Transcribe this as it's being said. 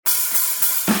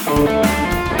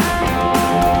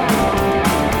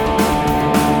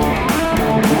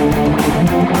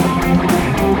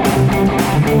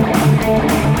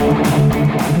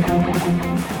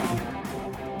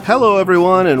Hello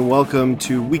everyone and welcome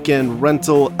to Weekend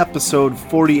Rental episode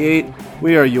 48.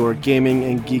 We are your gaming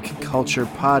and geek culture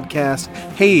podcast.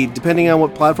 Hey, depending on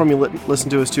what platform you listen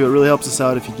to us to, it really helps us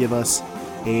out if you give us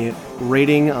a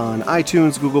rating on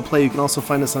iTunes, Google Play. You can also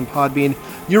find us on Podbean.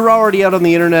 You're already out on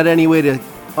the internet anyway to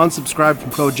unsubscribe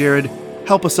from ProJared.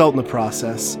 Help us out in the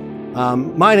process.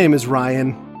 My name is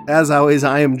Ryan. As always,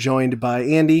 I am joined by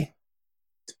Andy.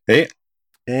 Hey.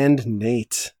 And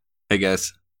Nate. Hey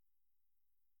guys.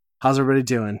 How's everybody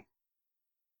doing?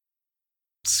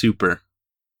 Super.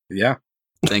 Yeah.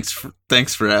 Thanks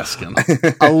for asking.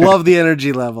 I love the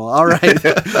energy level. All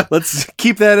right. Let's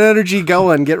keep that energy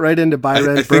going. Get right into buy,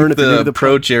 rent, burn. I think the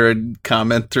ProJared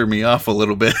comment threw me off a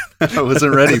little bit. I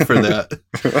wasn't ready for that.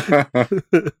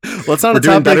 Well, it's not We're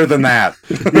doing better than that.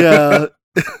 Yeah.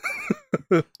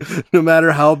 No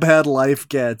matter how bad life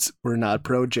gets, we're not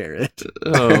ProJared.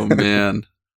 Oh, man.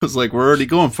 I was like, we're already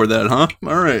going for that, huh?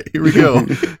 All right, here we go.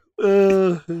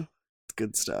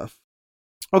 Good stuff.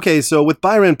 Okay, so with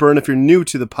Buy, Rent, Burn, if you're new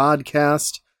to the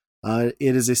podcast,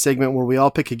 it is a segment where we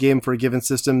all pick a game for a given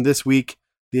system. This week,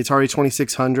 the Atari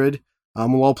 2600.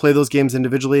 We'll all play those games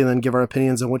individually and then give our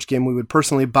opinions on which game we would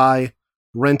personally buy,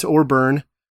 rent, or burn.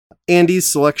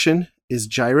 Andy's selection is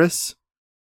Gyruss.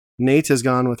 Nate has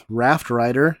gone with Raft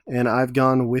Rider, and I've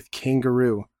gone with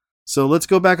Kangaroo. So let's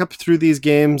go back up through these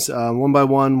games one by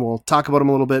one. We'll talk about them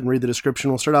a little bit and read the description.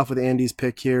 We'll start off with Andy's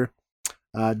pick here.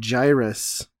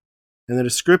 Gyruss. In the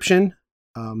description,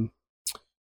 from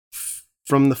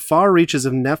the far reaches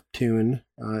of Neptune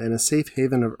in a safe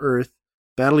haven of Earth,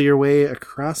 battle your way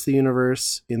across the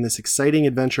universe in this exciting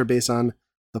adventure based on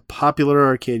the popular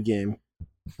arcade game.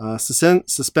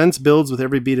 Suspense builds with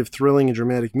every beat of thrilling and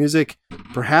dramatic music,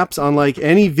 perhaps unlike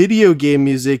any video game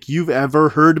music you've ever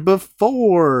heard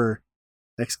before!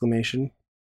 Exclamation.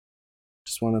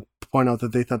 Just want to point out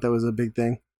that they thought that was a big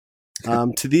thing.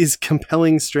 To these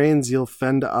compelling strains, you'll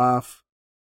fend off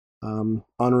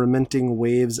unremitting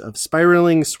waves of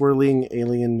spiraling, swirling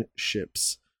alien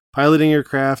ships. Piloting your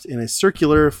craft in a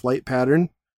circular flight pattern,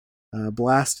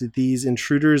 blast these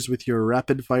intruders with your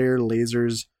rapid-fire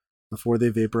lasers before they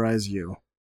vaporize you.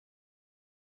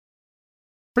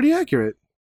 Pretty accurate.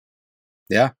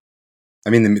 Yeah.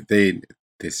 I mean, they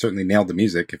certainly nailed the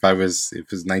music. If it was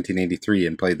 1983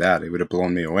 and played that, it would have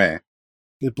blown me away.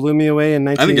 It blew me away in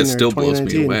 19 I think it still blows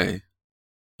me away.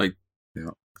 Like,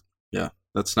 yeah,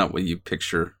 that's not what you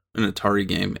picture an Atari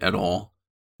game at all.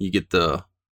 You get the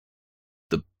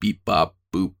beep bop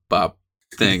boop bop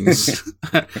things,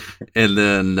 and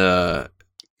then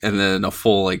a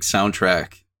full like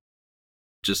soundtrack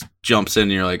just jumps in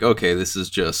and you're like, okay, this is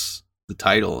just the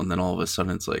title, and then all of a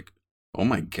sudden it's like, oh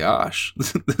my gosh,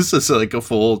 this is like a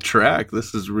full track.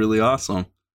 This is really awesome.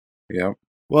 Yeah.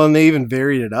 Well, and they even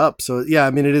varied it up. So yeah,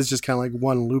 I mean, it is just kind of like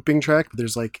one looping track, but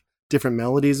there's like different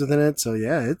melodies within it. So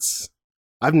yeah,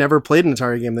 I've never played an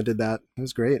Atari game that did that. It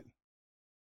was great.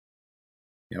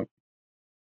 Yep.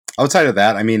 Outside of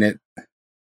that, I mean,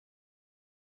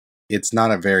 it's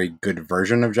not a very good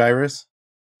version of Gyruss.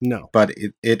 No. But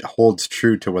it holds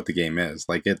true to what the game is.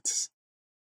 Like, it's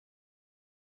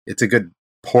a good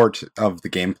port of the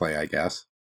gameplay, I guess.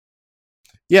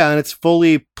 Yeah, and it's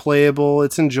fully playable.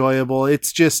 It's enjoyable.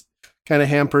 It's just kind of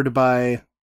hampered by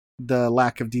the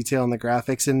lack of detail in the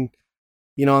graphics. And,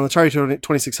 you know, on the Atari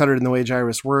 2600 and the way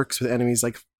Gyruss works with enemies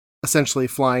like essentially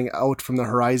flying out from the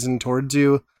horizon towards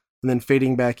you and then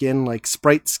fading back in, like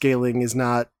sprite scaling is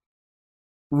not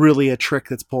really a trick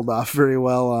that's pulled off very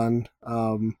well on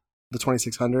the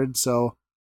 2600. So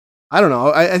I don't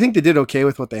know. I think they did okay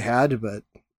with what they had, but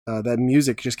that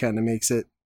music just kind of makes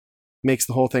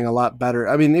the whole thing a lot better.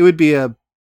 I mean, it would be a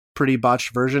pretty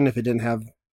botched version if it didn't have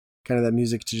kind of that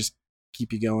music to just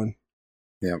keep you going.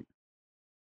 Yeah.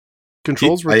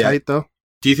 Controls were tight though.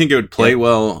 Do you think it would play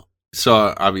well?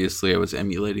 So obviously I was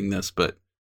emulating this, but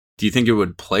do you think it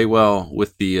would play well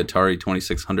with the Atari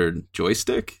 2600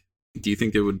 joystick? Do you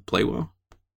think it would play well?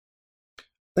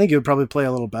 I think it would probably play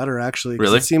a little better, actually.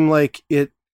 Really? It seemed like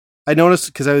it... I noticed,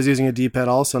 because I was using a D-pad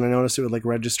also, and I noticed it would like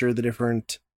register the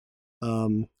different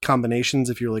combinations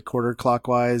if you're like quarter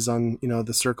clockwise on, you know,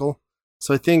 the circle.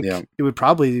 So I think it would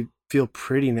probably feel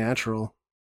pretty natural.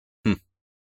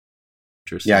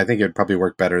 Yeah, I think it would probably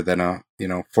work better than a, you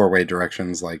know, four-way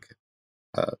directions like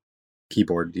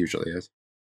keyboard usually is,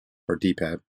 or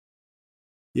D-pad.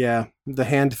 Yeah, the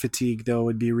hand fatigue though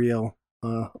would be real.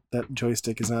 That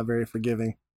joystick is not very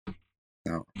forgiving.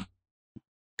 No,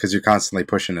 because you're constantly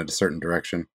pushing it a certain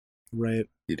direction. Right.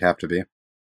 You'd have to be.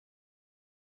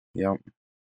 Yep.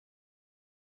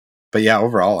 But yeah,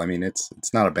 overall, I mean, it's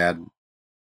not a bad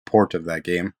port of that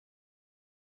game.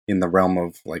 In the realm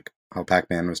of like how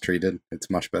Pac-Man was treated, it's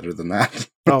much better than that.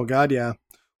 Oh god, yeah.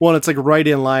 Well, it's like right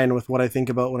in line with what I think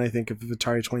about when I think of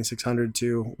Atari 2600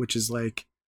 too, which is like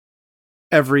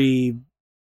every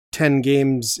 10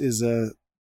 games is a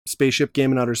spaceship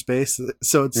game in outer space.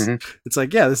 So it's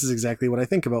like, yeah, this is exactly what I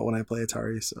think about when I play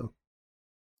Atari. So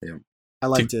yeah, I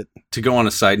liked it. To go on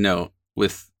a side note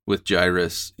with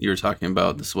Gyruss, you were talking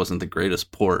about this wasn't the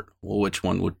greatest port. Well, which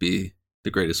one would be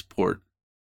the greatest port?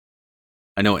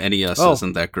 I know NES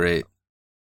isn't that great.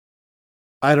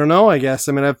 I don't know, I guess.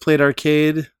 I mean, I've played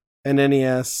arcade and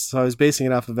NES, so I was basing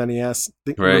it off of NES,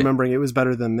 remembering it was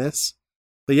better than this.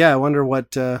 But yeah, I wonder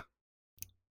what...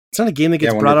 it's not a game that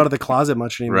gets brought out of the closet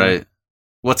much anymore. Right.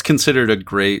 What's considered a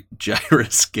great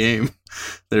Gyruss game?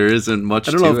 There isn't much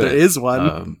to it. I don't know if there is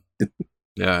one.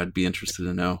 Yeah, I'd be interested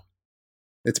to know.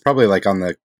 It's probably like on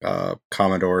the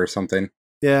Commodore or something.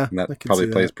 Yeah, and that probably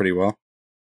plays pretty well.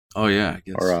 Oh yeah, I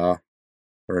guess.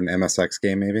 Or an MSX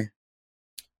game maybe.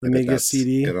 The Mega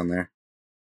CD. Good on there.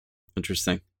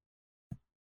 Interesting.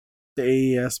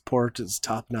 The AES port is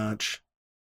top notch.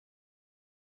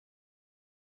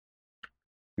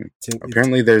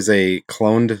 Apparently, there's a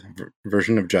cloned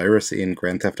version of Gyruss in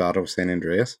Grand Theft Auto San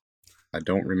Andreas. I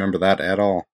don't remember that at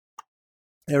all.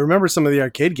 I remember some of the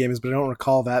arcade games, but I don't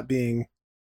recall that being...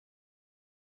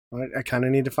 I kind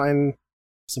of need to find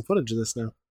some footage of this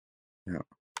now. Yeah.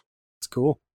 It's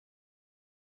cool.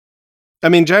 I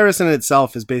mean, Gyruss in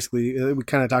itself is basically... we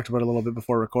kind of talked about it a little bit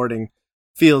before recording.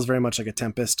 Feels very much like a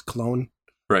Tempest clone.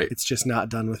 Right. It's just not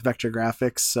done with vector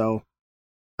graphics, so...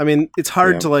 I mean, it's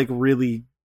hard to like really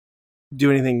do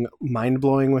anything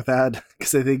mind-blowing with that,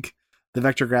 because I think the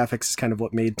vector graphics is kind of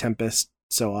what made Tempest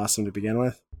so awesome to begin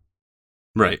with.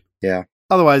 Right. Yeah.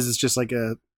 Otherwise, it's just like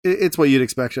it's what you'd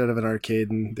expect out of an arcade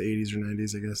in the 80s or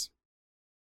 90s, I guess.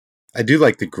 I do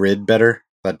like the grid better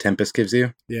that Tempest gives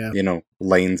you. Yeah. You know,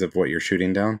 lanes of what you're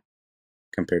shooting down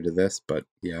compared to this, but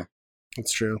yeah.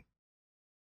 That's true.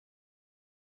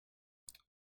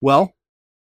 Well,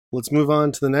 let's move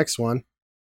on to the next one.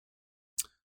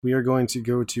 We are going to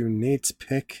go to Nate's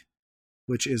pick,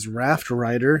 which is Raft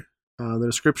Rider. The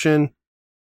description,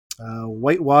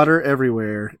 white water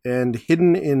everywhere, and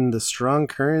hidden in the strong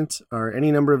current are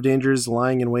any number of dangers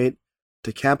lying in wait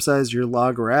to capsize your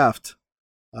log raft.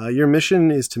 Your mission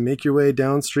is to make your way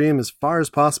downstream as far as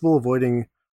possible, avoiding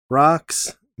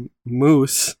rocks,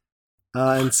 moose,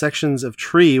 and sections of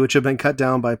tree which have been cut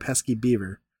down by pesky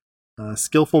beaver.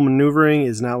 Skillful maneuvering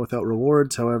is not without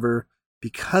rewards, however,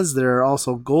 because there are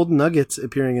also gold nuggets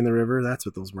appearing in the river, that's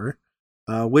what those were,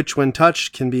 which when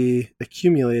touched can be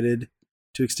accumulated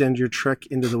to extend your trek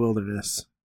into the wilderness.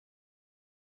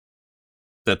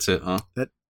 That's it, huh?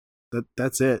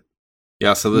 That's it.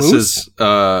 Yeah, so this is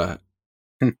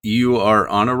you are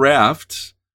on a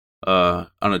raft, on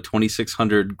a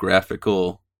 2600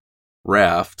 graphical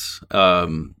raft,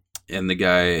 and the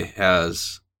guy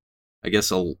has, I guess,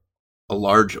 a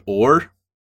large oar,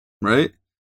 right?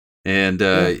 And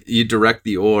you direct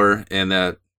the oar, and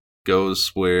that goes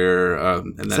where,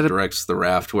 and that directs the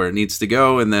raft where it needs to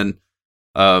go, and then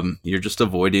you're just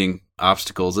avoiding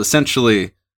obstacles.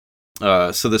 Essentially,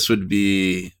 so this would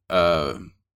be,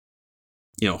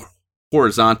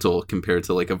 horizontal compared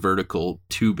to like a vertical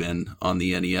Tubin on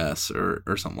the NES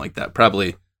or something like that.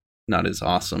 Probably not as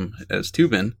awesome as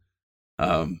Tubin.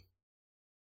 It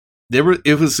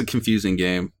was a confusing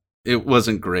game. It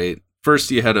wasn't great.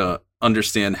 First, you had to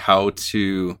understand how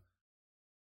to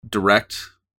direct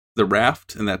the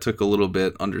raft, and that took a little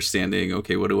bit understanding,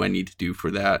 okay, what do I need to do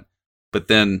for that? But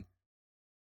then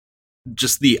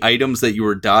just the items that you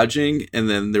were dodging, and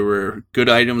then there were good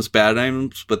items, bad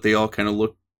items, but they all kind of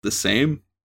looked the same.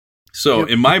 So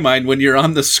in my mind, when you're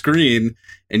on the screen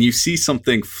and you see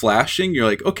something flashing, you're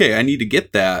like, okay, I need to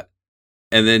get that.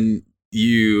 And then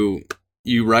you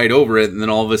ride over it, and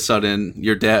then all of a sudden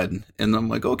you're dead. And I'm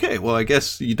like, okay, well, I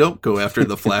guess you don't go after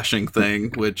the flashing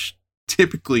thing, which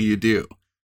typically you do.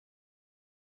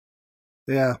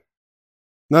 Yeah.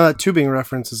 No, that tubing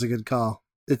reference is a good call.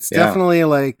 It's definitely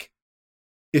like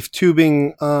if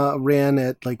tubing ran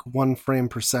at like 1 frame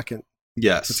per second.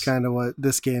 Yes. That's kind of what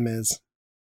this game is.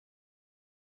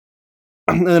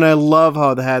 And I love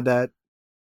how they had that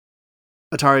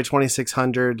Atari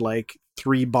 2600 like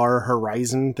 3-bar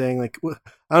horizon thing. Like,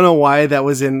 I don't know why that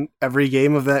was in every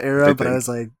game of that era, but I was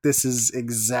like, this is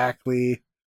exactly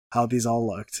how these all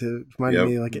looked. It reminded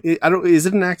me like, is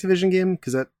it an Activision game?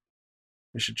 Because that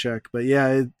I should check. But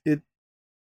yeah, it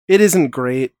isn't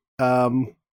great.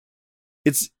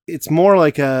 It's more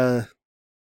like a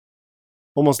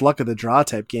almost luck of the draw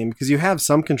type game because you have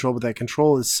some control, but that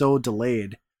control is so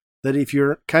delayed that if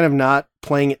you're kind of not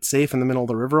playing it safe in the middle of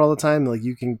the river all the time, like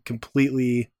you can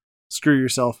completely screw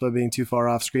yourself by being too far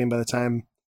off screen by the time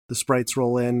the sprites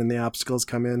roll in and the obstacles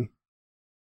come in.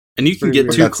 And you can Pretty get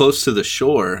weird. too close to the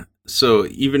shore. So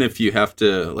even if you have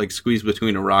to like squeeze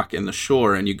between a rock and the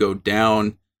shore and you go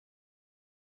down,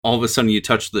 all of a sudden you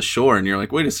touch the shore and you're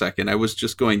like, wait a second, I was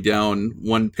just going down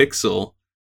 1 pixel,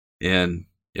 and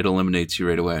it eliminates you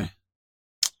right away.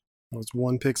 That was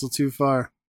 1 pixel too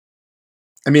far.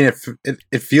 I mean,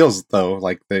 it feels though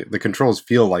like the controls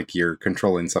feel like you're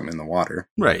controlling something in the water.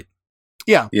 Right.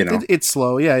 Yeah, You know. it's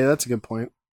slow. Yeah, that's a good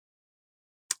point.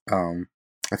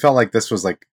 I felt like this was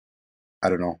like, I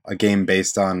don't know, a game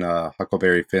based on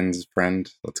Huckleberry Finn's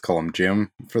friend. Let's call him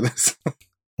Jim for this.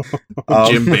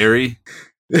 Jim Barry.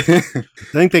 I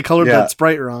think they colored Yeah. that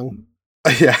sprite wrong.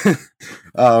 Yeah.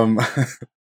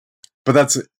 But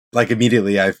that's like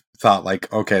immediately I thought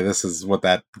like, okay, this is what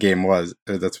that game was.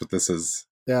 Or that's what this is.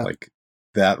 Yeah. Like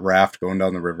that raft going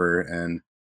down the river. And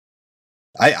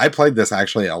I played this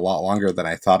actually a lot longer than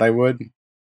I thought I would.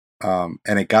 And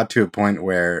it got to a point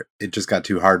where it just got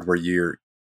too hard where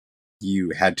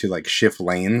you had to like shift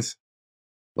lanes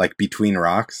like between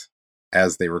rocks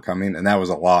as they were coming. And that was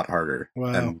a lot harder.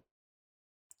 Wow. And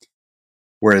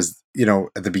whereas, you know,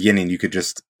 at the beginning you could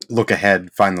just look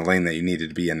ahead, find the lane that you needed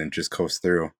to be in and just coast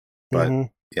through. But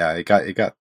Mhm. yeah, it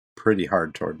got pretty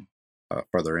hard toward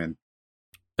further in.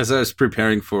 As I was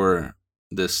preparing for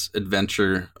this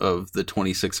adventure of the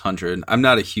 2600, I'm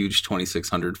not a huge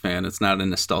 2600 fan. It's not a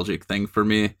nostalgic thing for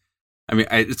me. I mean,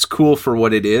 it's cool for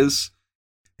what it is.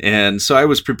 And so I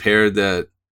was prepared that,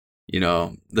 you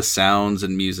know, the sounds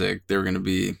and music, they were going to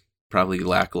be probably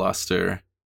lackluster.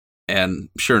 And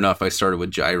sure enough, I started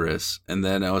with Gyrus. And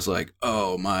then I was like,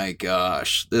 oh my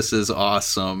gosh, this is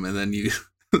awesome. And then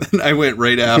then I went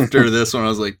right after this one. I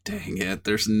was like, dang it,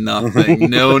 there's nothing,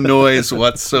 no noise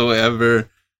whatsoever.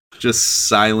 Just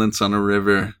silence on a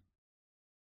river.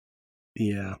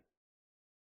 Yeah.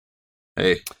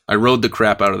 Hey, I rode the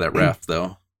crap out of that raft,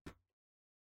 though.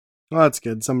 Well, that's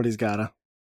good. Somebody's gotta.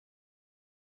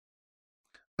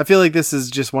 I feel like this is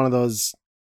just one of those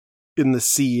in the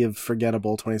sea of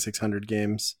forgettable 2600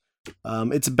 games.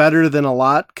 It's better than a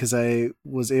lot because I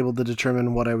was able to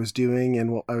determine what I was doing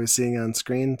and what I was seeing on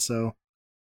screen. So,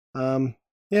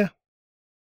 yeah,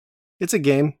 it's a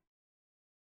game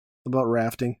about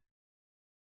rafting.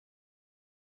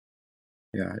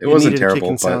 Yeah, it wasn't needed a terrible,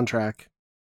 kicking but soundtrack.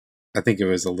 I think it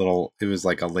was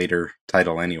like a later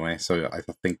title anyway, so I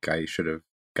think I should have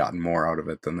gotten more out of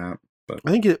it than that. But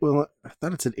I think I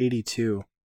thought it said 82.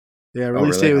 Yeah, Oh,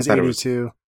 release really? date I was thought it was-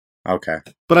 82. okay.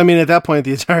 But I mean, at that point,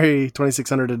 the Atari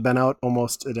 2600 had been out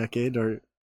almost a decade, or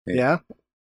yeah.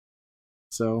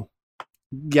 So,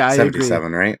 yeah, I agree.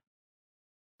 77, right?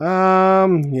 Yeah,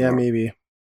 Oh. maybe.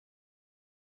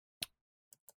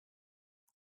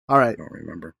 All right, I don't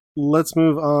remember. let's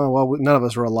move on. Well, none of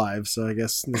us were alive, so I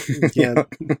guess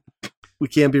we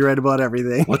can't be right about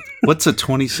everything. What's a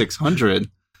 2600?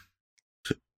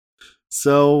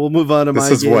 So we'll move on to my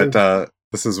game.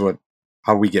 This is what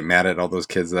how we get mad at all those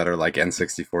kids that are like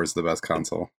N64 is the best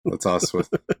console. That's us with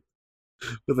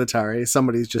with Atari.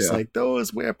 Somebody's just Yeah. like,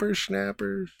 those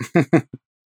whippersnappers.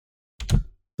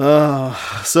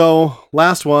 So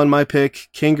last one, my pick,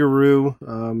 Kangaroo,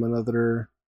 another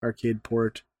arcade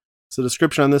port. So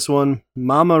description on this one,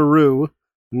 Mama Roo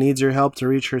needs your help to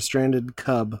reach her stranded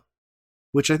cub,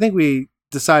 which I think we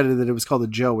decided that it was called a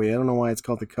Joey. I don't know why it's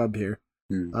called the cub here.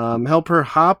 Help her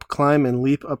hop, climb, and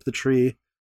leap up the tree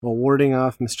while warding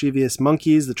off mischievous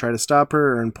monkeys that try to stop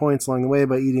her, earn points along the way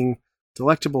by eating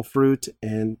delectable fruit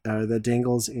and that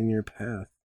dangles in your path.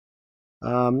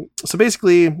 So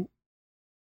basically,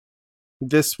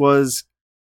 this was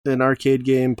an arcade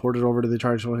game ported over to the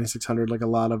Atari 2600, like a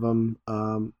lot of them.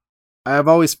 I have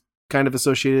always kind of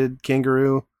associated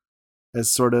Kangaroo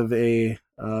as sort of a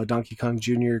Donkey Kong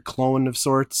Jr. clone of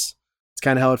sorts. It's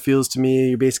kind of how it feels to me.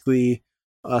 You're basically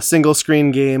a single screen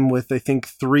game with, I think,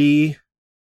 3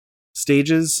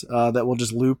 stages that will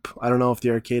just loop. I don't know if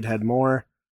the arcade had more.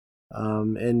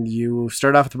 And you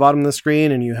start off at the bottom of the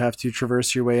screen and you have to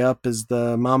traverse your way up as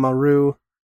the Mama Roo,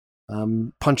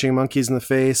 punching monkeys in the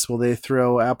face while they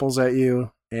throw apples at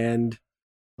you. And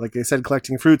like I said,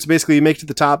 collecting fruits. Basically, you make it to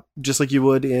the top just like you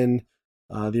would in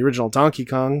the original Donkey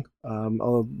Kong. A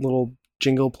little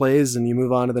jingle plays and you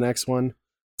move on to the next one.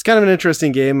 It's kind of an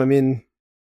interesting game. I mean,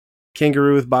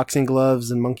 kangaroo with boxing gloves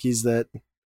and monkeys that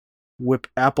whip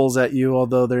apples at you,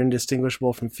 although they're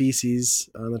indistinguishable from feces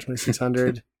on the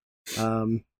 2600.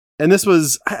 And this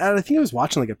was, I think I was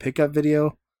watching like a pickup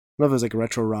video. know if it was like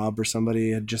Retro Rob or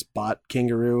somebody had just bought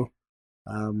Kangaroo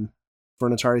for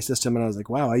an Atari system, and I was like,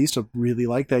 wow, I used to really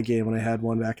like that game when I had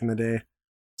one back in the day.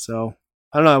 So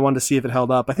I don't know. I wanted to see if it held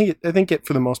up. I think it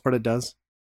for the most part it does.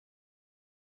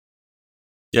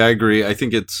 Yeah, I agree. I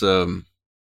think it's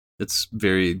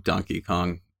very Donkey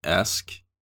Kong-esque,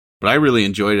 but I really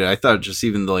enjoyed it. I thought just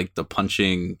even like the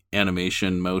punching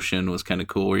animation motion was kind of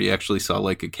cool, where you actually saw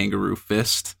like a kangaroo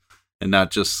fist and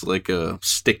not just like a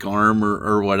stick arm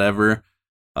or whatever.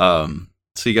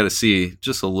 So you got to see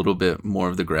just a little bit more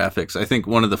of the graphics. I think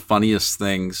one of the funniest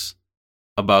things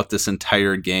about this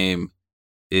entire game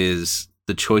is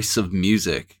the choice of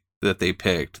music that they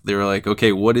picked. They were like,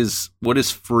 okay, what is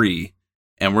free?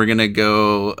 And we're gonna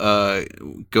go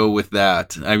with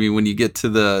that. I mean, when you get to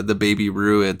the Baby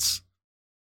Roo, it's,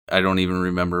 I don't even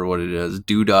remember what it is,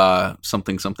 Doodah,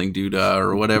 something Doodah,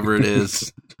 or whatever it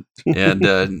is.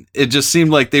 And it just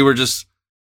seemed like they were just,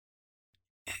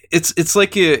 it's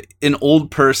like an old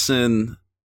person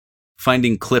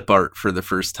finding clip art for the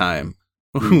first time,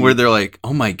 where they're like,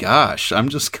 oh my gosh, I'm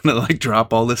just gonna like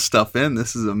drop all this stuff in.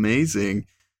 This is amazing.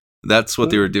 That's what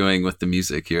they were doing with the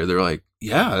music here. They're like,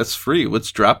 yeah, that's free.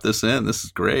 Let's drop this in. This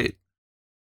is great.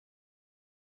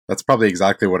 That's probably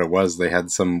exactly what it was. They had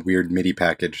some weird MIDI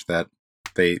package that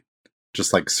they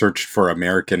just like searched for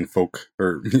American folk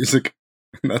or music,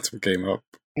 and that's what came up.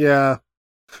 Yeah.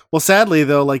 Well, sadly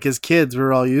though, like as kids, we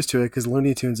were all used to it because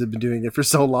Looney Tunes had been doing it for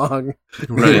so long.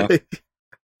 Right.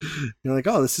 You're like,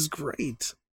 oh, this is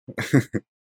great.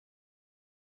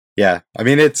 Yeah, I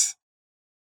mean,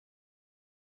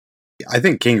 I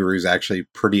think Kangaroo's actually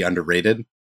pretty underrated.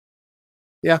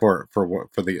 Yeah. For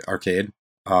the arcade.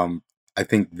 I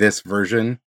think this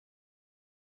version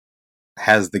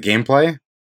has the gameplay,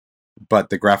 but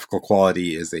the graphical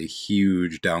quality is a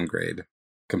huge downgrade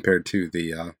compared to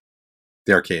the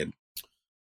arcade.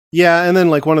 Yeah, and then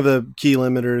like one of the key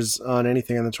limiters on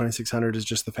anything on the 2600 is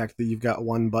just the fact that you've got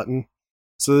one button.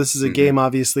 So this is a game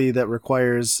obviously that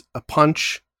requires a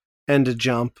punch and a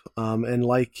jump, and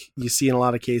like you see in a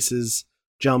lot of cases,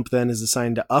 jump then is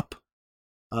assigned to up,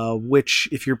 which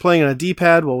if you're playing on a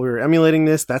D-pad while we were emulating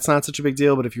this, that's not such a big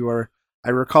deal, but if you are, I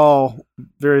recall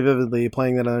very vividly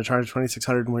playing that on the Atari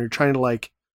 2600 when you're trying to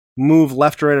like move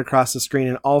left or right across the screen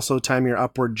and also time your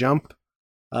upward jump,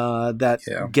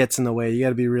 that gets in the way. You got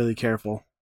to be really careful.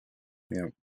 Yeah.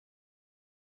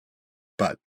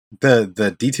 But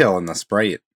the detail in the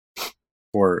sprite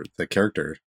for the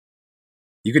character,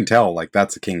 you can tell like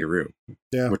that's a kangaroo.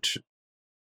 Yeah. Which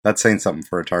that's saying something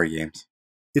for Atari games.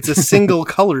 It's a single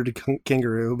colored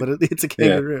kangaroo, but it's a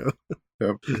kangaroo.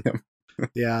 Yeah.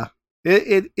 Yeah.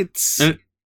 It's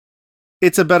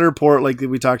a better port like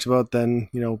we talked about than,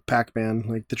 Pac-Man.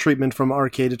 Like the treatment from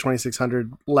arcade to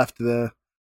 2600 left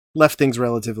things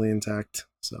relatively intact.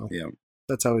 So yeah,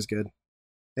 that's always good.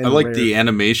 And I like the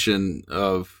animation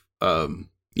of,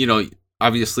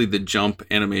 obviously the jump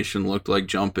animation looked like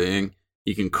jumping.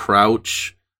 You can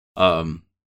crouch. So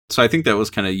I think that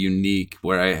was kind of unique,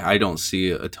 where I don't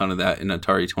see a ton of that in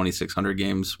Atari 2600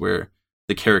 games, where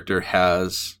the character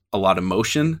has a lot of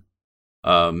motion.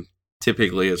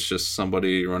 Typically it's just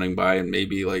somebody running by and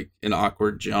maybe like an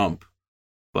awkward jump.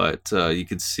 But you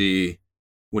could see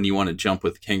when you want to jump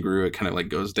with Kangaroo, it kind of like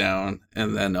goes down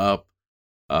and then up.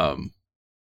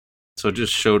 So it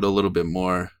just showed a little bit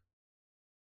more.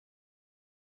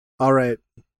 All right.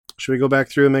 Should we go back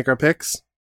through and make our picks?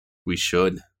 We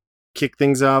should. Kick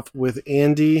things off with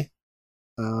Andy.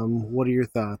 What are your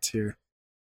thoughts here?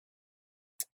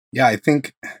 Yeah, I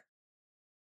think,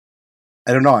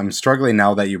 I don't know, I'm struggling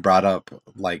now that you brought up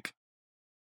like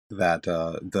that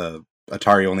the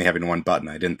Atari only having one button.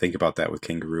 I didn't think about that with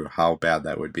Kangaroo, how bad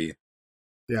that would be.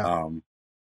 Yeah.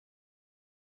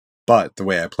 But the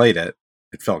way I played it,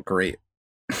 it felt great.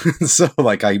 So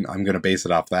like I'm going to base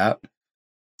it off that.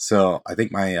 So I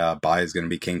think my buy is going to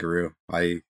be Kangaroo.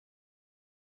 I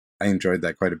enjoyed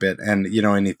that quite a bit. And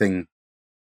anything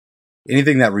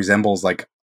that resembles like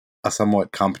a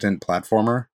somewhat competent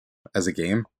platformer as a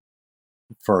game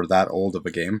for that old of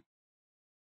a game,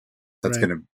 that's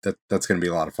right. that's gonna be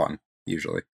a lot of fun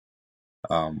usually.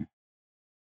 And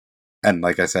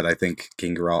like I said, I think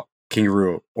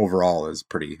Kangaroo overall is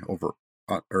pretty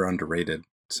or underrated.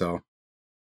 So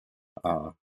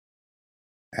I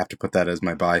have to put that as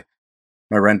my buy.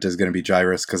 My rent is going to be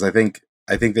Gyruss because I think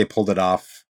they pulled it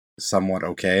off somewhat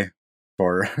okay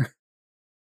for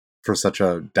for such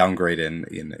a downgrade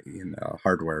in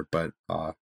hardware, but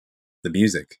the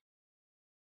music,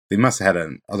 they must have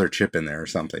had another chip in there or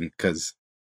something, because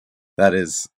that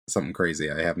is something crazy.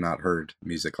 I have not heard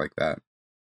music like that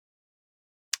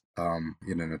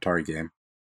in an Atari game.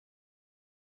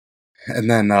 And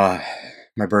then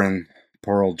my burn,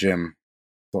 poor old Jim,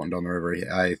 floating down the river.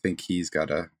 I think he's got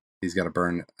a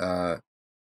burn.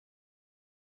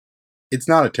 It's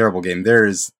not a terrible game.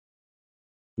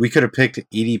 We could have picked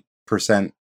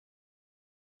 80%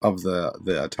 of the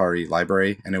Atari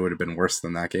library, and it would have been worse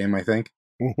than that game, I think.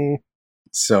 Mm-hmm.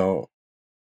 So,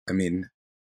 I mean,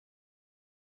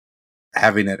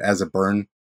 having it as a burn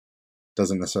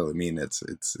doesn't necessarily mean it's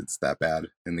that bad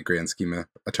in the grand scheme of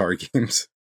Atari games.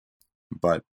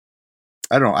 But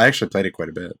I don't know. I actually played it quite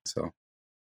a bit, so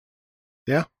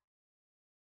yeah.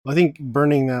 I think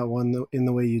burning that one in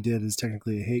the way you did is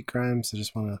technically a hate crime, so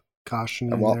just want to caution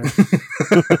you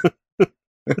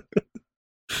there.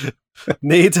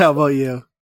 Nate, how about you?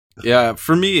 Yeah,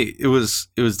 for me, it was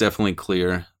definitely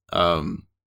clear.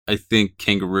 I think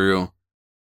Kangaroo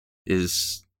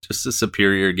is just a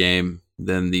superior game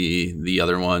than the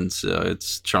other ones.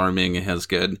 It's charming. It has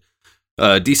good,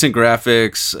 decent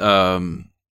graphics,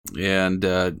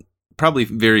 and probably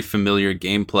very familiar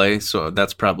gameplay. So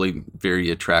that's probably very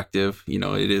attractive. You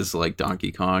know, it is like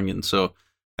Donkey Kong, and so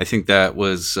I think that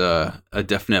was a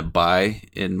definite buy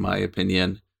in my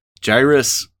opinion.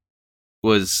 Gyrus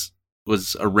was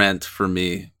a rent for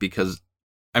me because,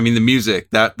 I mean, the music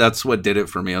that's what did it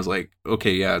for me. I was like,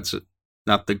 okay, yeah, it's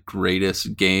not the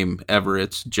greatest game ever.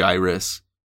 It's Gyrus,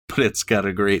 but it's got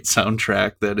a great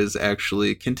soundtrack that is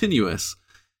actually continuous,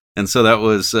 and so that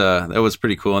was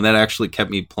pretty cool. And that actually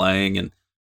kept me playing. And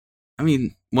I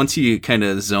mean, once you kind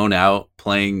of zone out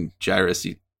playing Gyrus,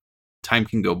 time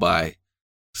can go by.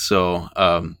 So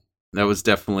that was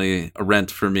definitely a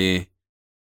rent for me.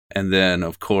 And then,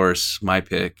 of course, my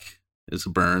pick is a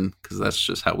burn because that's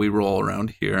just how we roll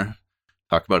around here.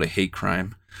 Talk about a hate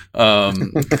crime.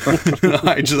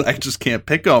 I just can't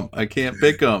pick them. I can't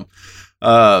pick them.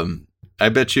 I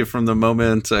bet you from the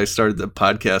moment I started the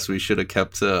podcast, we should have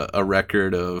kept a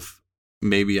record of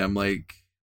maybe I'm like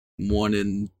 1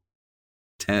 in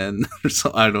 10 or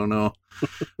so. I don't know.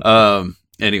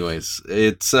 Anyways,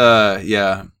 it's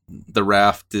yeah, the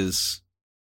raft is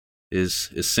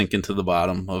sinking to the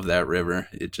bottom of that river.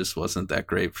 It just wasn't that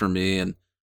great for me, and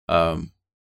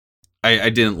I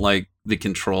didn't like the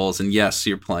controls. And yes,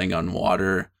 you're playing on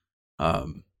water,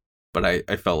 but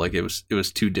I felt like it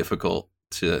was too difficult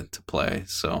to play,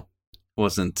 so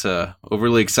wasn't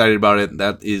overly excited about it.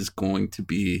 That is going to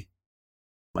be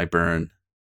my burn.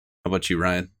 How about you,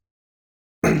 Ryan?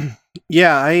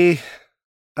 Yeah, I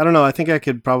don't know. I think I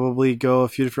could probably go a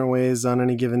few different ways on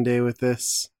any given day with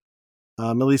this.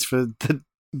 At least for the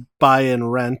buy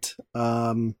and rent.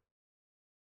 I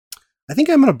think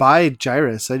I'm gonna buy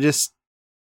Gyrus. I just,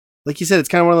 like you said, it's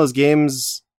kind of one of those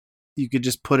games you could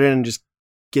just put in and just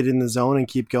get in the zone and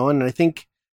keep going. And I think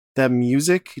that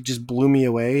music just blew me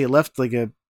away. It left like a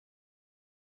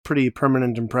pretty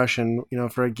permanent impression, you know,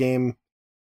 for a game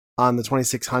on the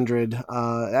 2600.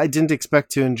 I didn't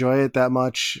expect to enjoy it that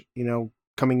much, you know,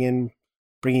 coming in,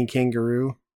 bringing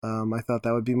Kangaroo. I thought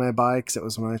that would be my buy because it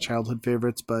was one of my childhood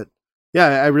favorites. But yeah,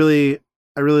 I really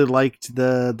liked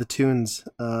the tunes.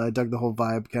 I dug the whole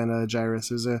vibe, kind of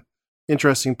Gyrus. It was a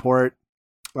interesting port.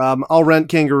 I'll rent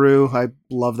Kangaroo. I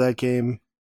love that game.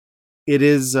 It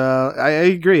is. I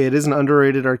agree. It is an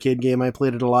underrated arcade game. I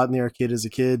played it a lot in the arcade as a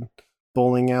kid.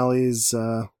 Bowling alleys,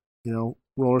 you know,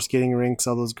 roller skating rinks,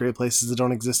 all those great places that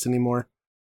don't exist anymore.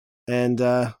 And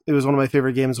it was one of my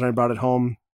favorite games when I brought it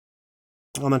home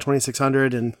on the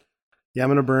 2600. And yeah, I'm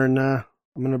gonna burn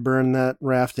that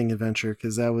rafting adventure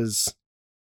because that was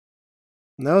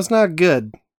not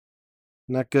good.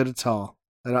 Not good at all.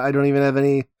 I don't even have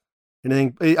anything.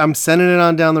 I'm sending it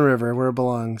on down the river where it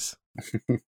belongs.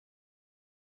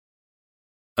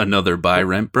 Another buy,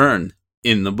 rent, burn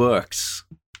in the books.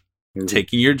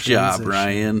 Taking your job,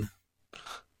 Ryan.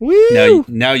 Woo!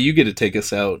 Now you get to take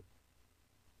us out.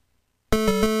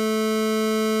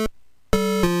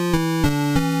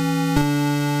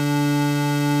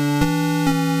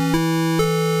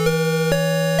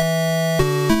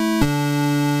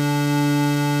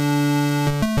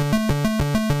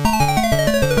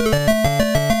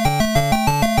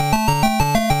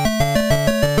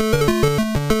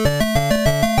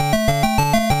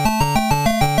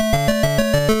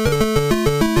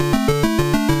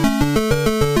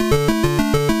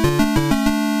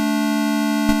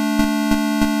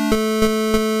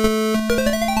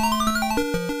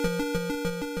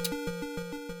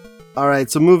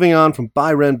 So moving on from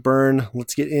buy, rent, burn,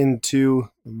 let's get into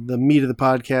the meat of the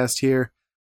podcast here.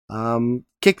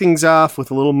 Kick things off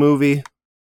with a little movie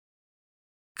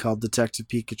called Detective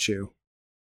Pikachu.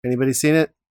 Anybody seen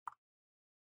it?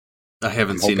 I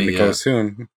haven't seen it yet. Go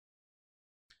soon.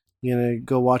 You gonna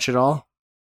go watch it all?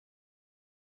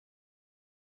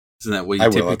 Isn't that what I you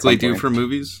will at typically some do point. for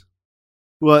movies?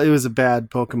 Well, it was a bad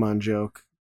Pokemon joke.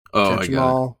 Oh, Catch I 'em got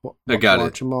all, I got it.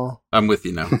 watch them all. I'm with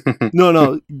you now.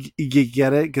 No, you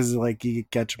get it because like you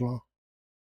catch them all.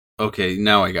 Okay,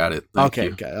 now I got it. Thank Okay,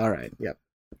 you. okay, all right, yep.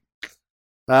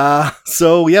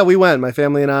 So yeah, we went. My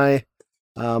family and I.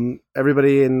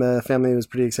 Everybody in the family was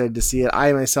pretty excited to see it.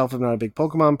 I myself am not a big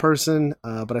Pokemon person,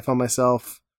 but I found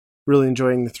myself really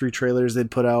enjoying the 3 trailers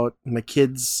they'd put out. My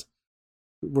kids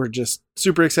were just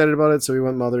super excited about it, so we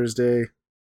went Mother's Day,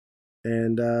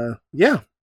 and yeah,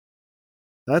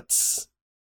 that's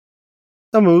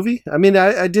a movie. I mean,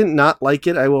 I did not like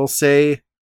it. I will say,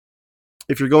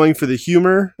 if you're going for the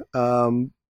humor,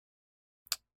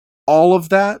 all of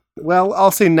that, well,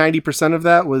 I'll say 90% of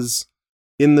that was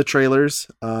in the trailers.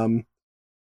 And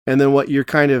then what you're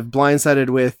kind of blindsided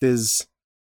with is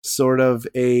sort of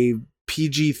a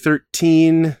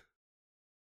PG-13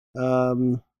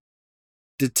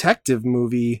 detective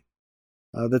movie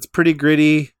that's pretty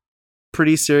gritty,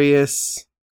 pretty serious,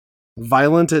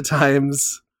 violent at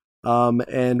times,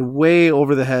 and way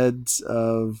over the heads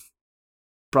of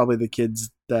probably the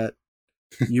kids that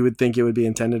you would think it would be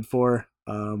intended for.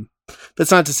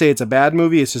 That's not to say it's a bad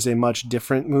movie. It's just a much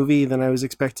different movie than I was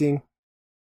expecting.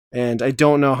 And I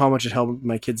don't know how much it held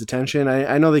my kids' attention.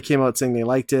 I know they came out saying they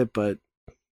liked it, but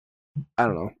I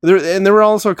don't know. There were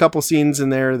also a couple scenes in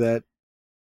there that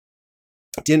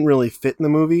didn't really fit in the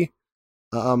movie.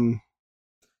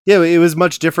 Yeah, it was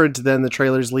much different than the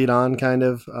trailers lead on, kind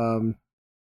of.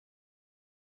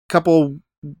 Couple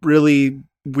really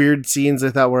weird scenes I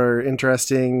thought were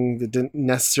interesting that didn't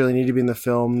necessarily need to be in the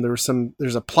film.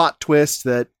 There's a plot twist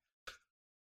that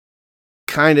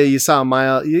kind of you saw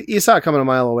it coming a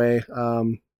mile away.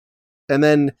 And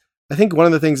then I think one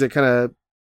of the things that kind of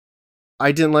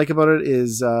I didn't like about it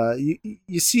is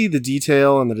you see the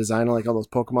detail and the design of like all those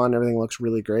Pokemon and everything looks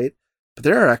really great. But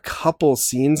there are a couple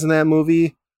scenes in that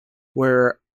movie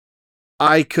where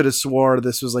I could have swore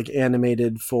this was like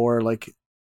animated for like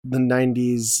the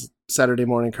 90s Saturday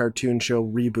morning cartoon show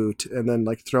reboot and then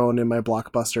like thrown in my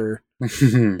Blockbuster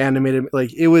animated.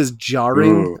 Like it was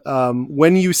jarring.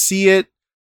 When you see it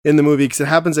in the movie, because it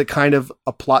happens at kind of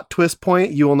a plot twist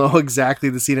point, you will know exactly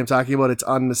the scene I'm talking about. It's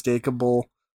unmistakable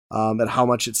at how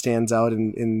much it stands out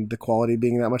in the quality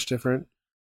being that much different.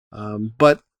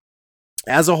 But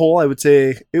as a whole, I would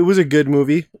say it was a good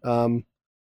movie.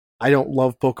 I don't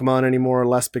love Pokemon anymore,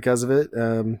 less because of it.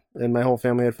 And my whole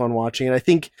family had fun watching it. I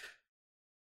think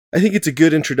it's a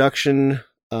good introduction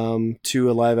to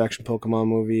a live action Pokemon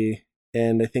movie,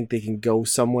 and I think they can go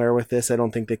somewhere with this. I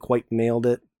don't think they quite nailed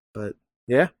it, but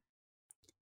yeah.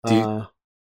 Do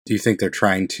you think they're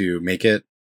trying to make it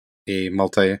a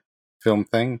multi-film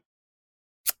thing?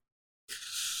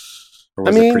 Or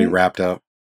was it pretty wrapped up?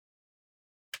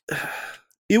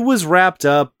 It was wrapped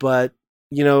up, but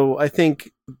I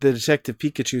think the Detective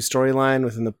Pikachu storyline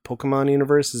within the Pokemon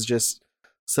universe is just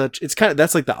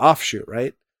that's like the offshoot,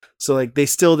 right? So like they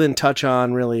still didn't touch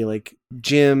on really like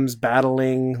gyms,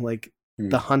 battling, like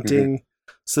the hunting. Mm-hmm.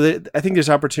 So I think there's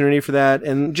opportunity for that,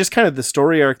 and just kind of the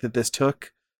story arc that this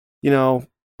took.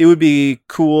 It would be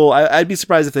cool. I'd be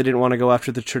surprised if they didn't want to go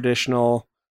after the traditional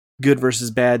good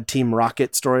versus bad Team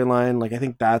Rocket storyline. Like I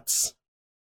think that's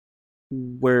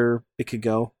where it could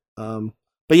go.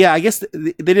 But yeah, I guess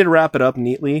they did wrap it up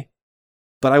neatly.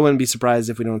 But I wouldn't be surprised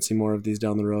if we don't see more of these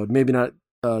down the road. Maybe not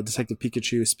Detective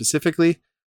Pikachu specifically,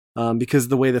 because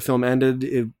the way the film ended,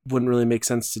 it wouldn't really make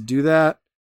sense to do that.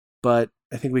 But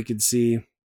I think we could see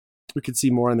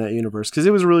more in that universe because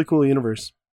it was a really cool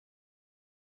universe.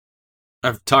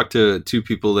 I've talked to 2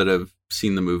 people that have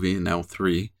seen the movie, and now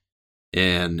 3,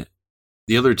 and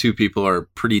the other 2 people are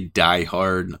pretty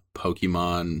diehard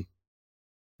Pokemon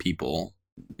people,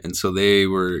 and so they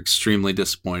were extremely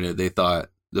disappointed. They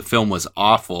thought the film was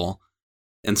awful,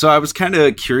 and so I was kind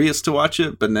of curious to watch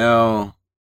it, but now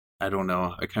I don't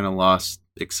know. I kind of lost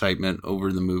excitement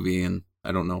over the movie, and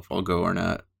I don't know if I'll go or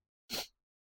not.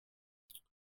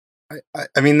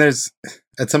 I mean, there's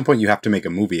at some point you have to make a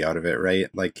movie out of it, right?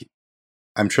 Like,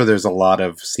 I'm sure there's a lot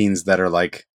of scenes that are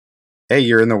like, hey,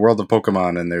 you're in the world of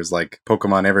Pokemon, and there's like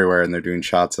Pokemon everywhere, and they're doing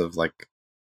shots of like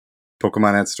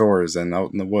Pokemon at stores and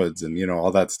out in the woods and,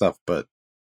 all that stuff. But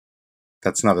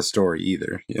that's not a story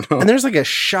either, And there's like a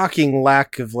shocking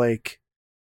lack of like,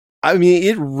 I mean,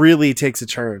 it really takes a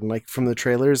turn like from the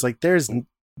trailers. Like there's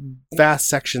vast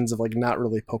sections of like not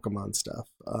really Pokemon stuff.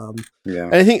 Yeah.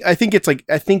 And I think it's like,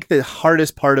 I think the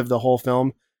hardest part of the whole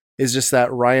film is just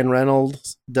that Ryan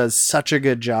Reynolds does such a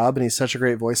good job and he's such a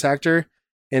great voice actor,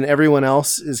 and everyone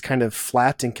else is kind of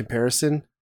flat in comparison.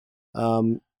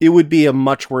 It would be a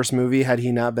much worse movie had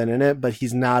he not been in it, but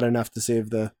he's not enough to save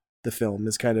the the film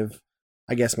is kind of,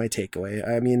 I guess, my takeaway.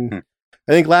 I mean,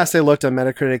 I think last I looked on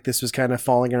Metacritic, this was kind of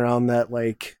falling around that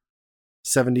like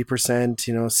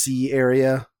 70%, C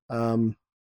area. And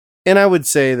I would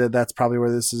say that that's probably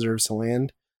where this deserves to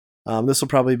land. This will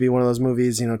probably be one of those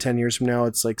movies, 10 years from now,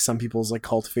 it's like some people's like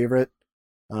cult favorite,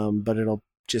 but it'll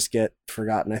just get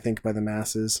forgotten, I think, by the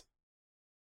masses.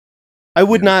 I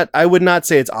would not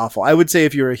say it's awful. I would say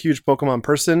if you're a huge Pokemon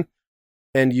person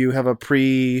and you have a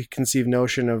preconceived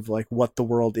notion of like what the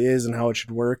world is and how it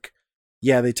should work,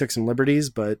 yeah, they took some liberties,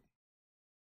 but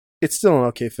it's still an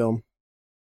okay film.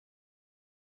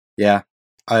 Yeah.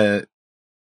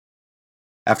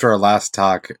 After our last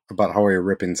talk about how we were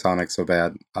ripping Sonic so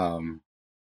bad, do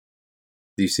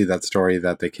you see that story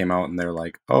that they came out and they're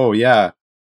like, oh yeah,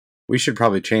 we should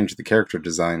probably change the character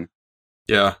design.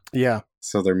 Yeah. Yeah.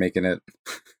 So they're making it.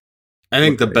 I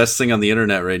think the best thing on the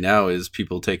internet right now is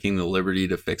people taking the liberty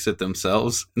to fix it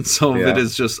themselves. And some of it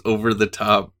is just over the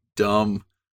top, dumb.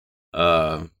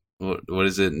 What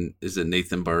is it? Is it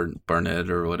Nathan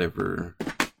Barnett or whatever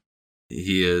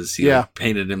he is? He like,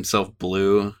 painted himself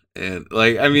blue. And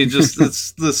like, I mean, just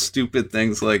the stupid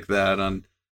things like that on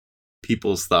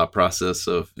people's thought process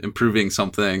of improving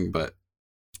something, but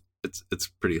it's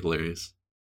pretty hilarious.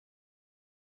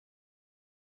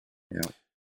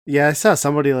 Yeah, I saw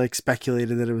somebody like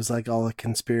speculated that it was like all a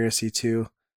conspiracy too,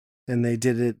 and they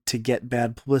did it to get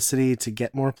bad publicity, to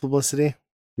get more publicity.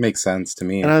 Makes sense to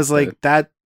me. And I was like,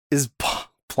 that is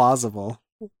plausible.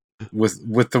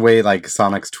 With the way like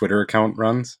Sonic's Twitter account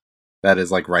runs, that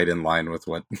is like right in line with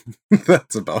what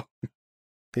that's about.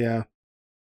 Yeah.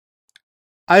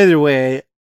 Either way,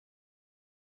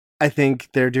 I think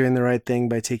they're doing the right thing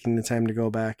by taking the time to go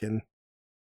back and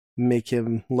make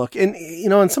him look. And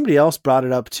and somebody else brought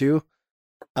it up too.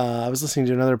 I was listening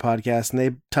to another podcast and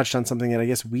they touched on something that I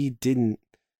guess we didn't.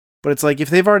 But it's like, if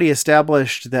they've already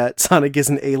established that Sonic is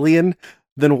an alien,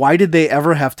 then why did they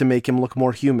ever have to make him look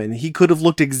more human? He could have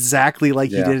looked exactly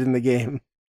like he did in the game.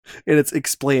 And it's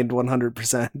explained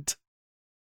 100%.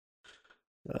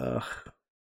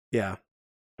 Yeah.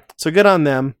 So good on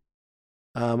them.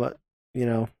 Will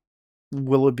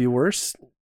it be worse?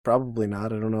 Probably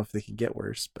not. I don't know if they could get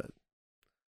worse, but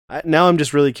now I'm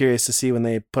just really curious to see when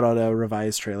they put out a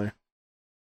revised trailer.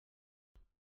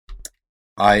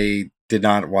 I did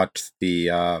not watch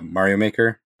the Mario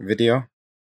Maker video,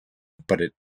 but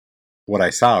what I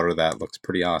saw out of that looks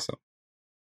pretty awesome.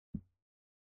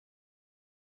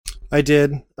 I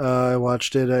did. I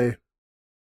watched it. I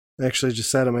actually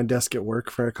just sat at my desk at work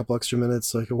for a couple extra minutes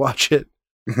so I could watch it.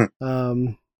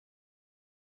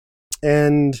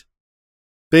 And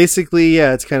basically,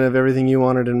 yeah, it's kind of everything you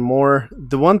wanted and more.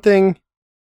 The one thing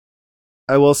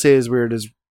I will say is weird is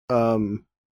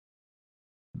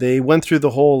they went through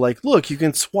the whole, like, look, you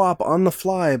can swap on the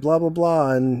fly, blah, blah,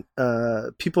 blah. And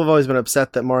people have always been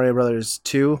upset that Mario Brothers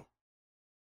 2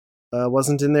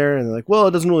 wasn't in there. And they're like, well,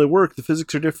 it doesn't really work. The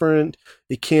physics are different.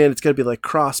 It's got to be like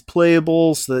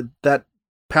cross-playable so that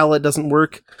palette doesn't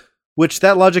work. Which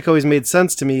that logic always made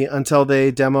sense to me until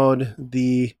they demoed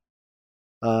the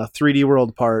 3D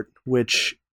World part,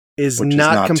 which is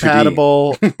not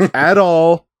compatible at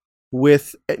all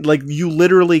with, like, you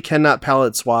literally cannot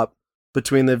palette swap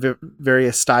between the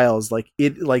various styles. Like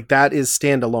that is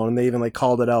standalone, and they even like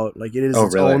called it out. Like it is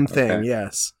its own thing. Okay.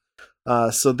 Yes.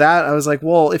 So that I was like,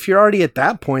 well, if you're already at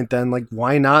that point, then like,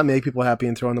 why not make people happy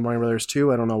and throw in the Mario Brothers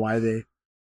 2? I don't know why I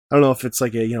don't know if it's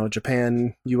like a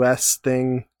Japan US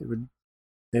thing.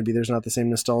 Maybe there's not the same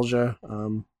nostalgia.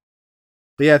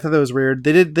 But yeah, I thought that was weird.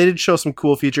 They did show some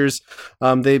cool features.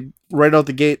 They right out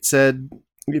the gate said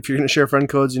if you're going to share friend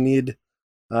codes, you need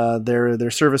their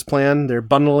service plan. They're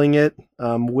bundling it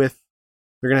with.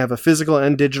 They're going to have a physical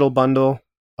and digital bundle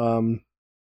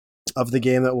of the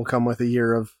game that will come with a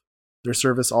year of their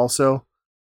service also.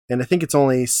 And I think it's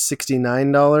only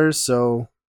 $69, so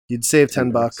you'd save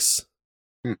 $10.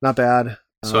 Not bad.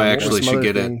 So I actually should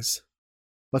get it.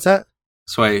 What's that?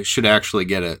 So I should actually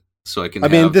get it, so I can. I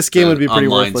mean, this game would be pretty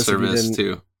online worthless service if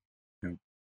you too.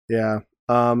 Yeah.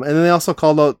 And then they also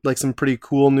called out like some pretty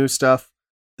cool new stuff.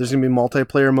 There's gonna be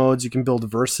multiplayer modes. You can build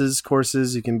versus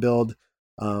courses. You can build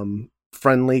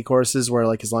friendly courses where,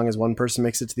 like, as long as one person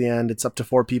makes it to the end, it's up to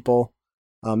 4 people.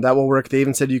 That will work. They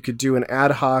even said you could do an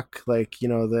ad hoc, like,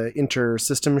 the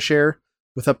inter-system share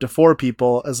with up to 4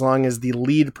 people, as long as the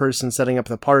lead person setting up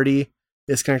the party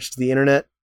is connected to the internet.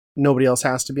 Nobody else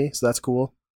has to be, so that's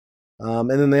cool. And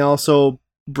then they also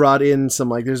brought in some,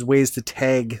 like, there's ways to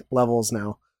tag levels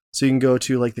now. So you can go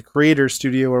to, like, the creator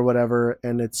studio or whatever,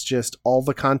 and it's just all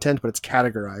the content, but it's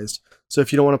categorized. So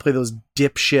if you don't want to play those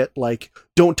dipshit, like,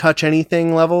 don't touch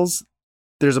anything levels,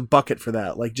 there's a bucket for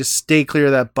that. Like, just stay clear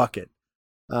of that bucket.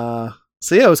 So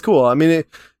yeah, it was cool. I mean,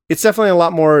 it's definitely a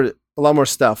lot more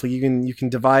stuff. Like, you can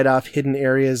divide off hidden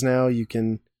areas now. You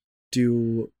can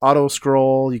do auto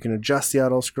scroll. You can adjust the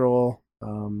auto scroll.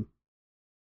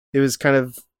 It was kind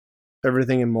of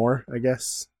everything and more, I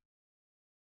guess.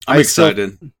 I'm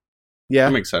excited. Yeah,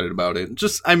 I'm excited about it.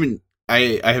 Just, I mean,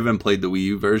 I haven't played the Wii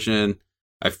U version.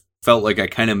 I felt like I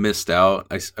kind of missed out.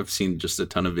 I've seen just a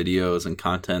ton of videos and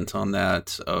content on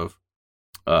that of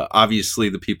obviously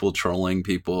the people trolling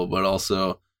people, but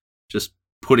also just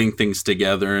putting things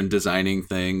together and designing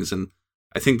things. And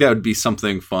I think that would be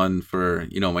something fun for,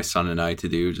 my son and I to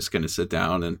do, just kind of sit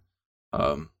down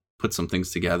and put some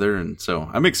things together. And so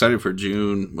I'm excited for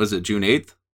June. Was it June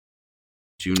 8th?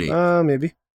 June 8th.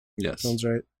 Maybe. Yes. Sounds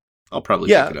right. I'll probably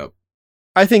pick it up.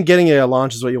 I think getting it at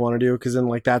launch is what you want to do, because then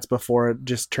that's before it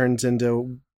just turns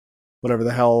into whatever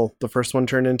the hell the first one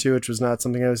turned into, which was not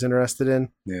something I was interested in.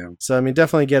 Yeah. So I mean,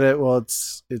 definitely get it while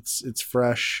it's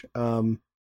fresh. I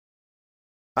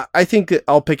think that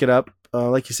I'll pick it up,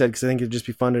 like you said, because I think it'd just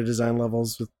be fun to design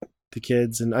levels with the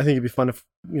kids, and I think it'd be fun if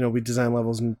we design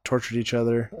levels and tortured each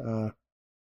other.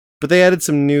 But they added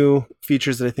some new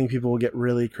features that I think people will get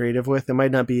really creative with. It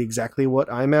might not be exactly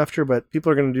what I'm after, but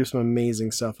people are going to do some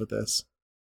amazing stuff with this.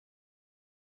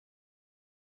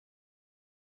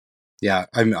 Yeah,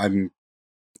 I'm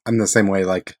the same way.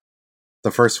 Like, the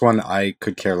first one, I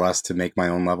could care less to make my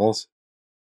own levels,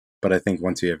 but I think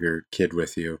once you have your kid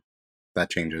with you, that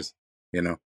changes.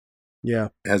 Yeah,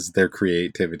 has their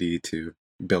creativity to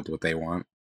build what they want.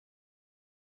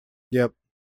 Yep.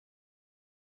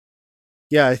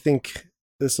 Yeah, I think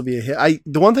this will be a hit.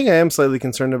 The one thing I am slightly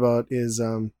concerned about is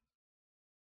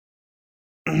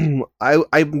I'm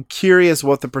curious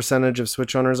what the percentage of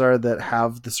Switch owners are that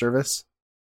have the service.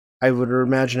 I would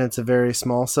imagine it's a very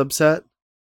small subset.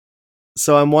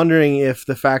 So I'm wondering if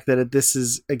the fact that this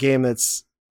is a game that's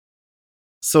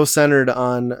so centered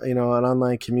on, an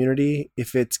online community,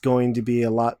 if it's going to be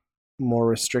a lot more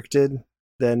restricted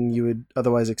than you would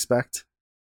otherwise expect.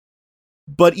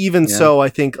 But even so, I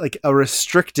think like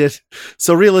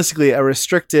realistically, a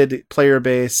restricted player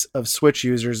base of Switch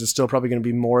users is still probably going to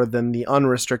be more than the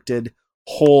unrestricted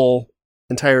whole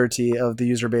entirety of the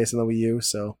user base in the Wii U.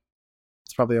 So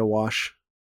it's probably a wash.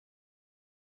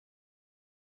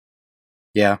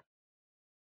 Yeah.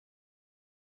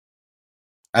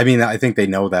 I mean, I think they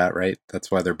know that, right?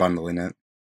 That's why they're bundling it.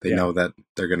 They know that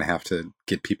they're going to have to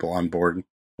get people on board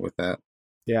with that.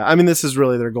 Yeah, I mean, this is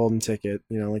really their golden ticket.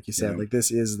 Like you said, like this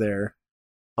is their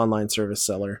online service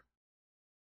seller.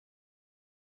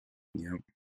 Yeah.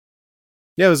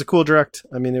 Yeah, it was a cool direct.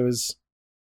 I mean, it was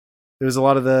a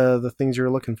lot of the things you were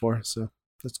looking for, so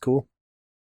that's cool.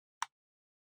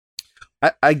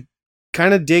 I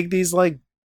kind of dig these like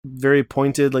very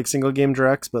pointed like single game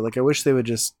directs, but like I wish they would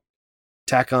just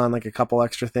tack on like a couple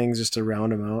extra things just to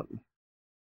round them out.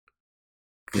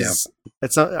 Yeah,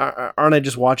 it's not. Aren't I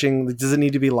just watching? Does it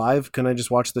need to be live? Can I just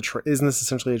watch isn't this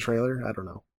essentially a trailer? I don't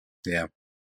know. Yeah,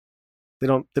 they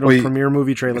don't premiere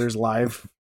movie trailers live,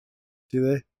 do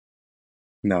they?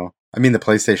 No, I mean the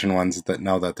PlayStation ones that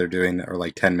now that they're doing are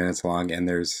like 10 minutes long, and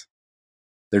they're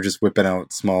just whipping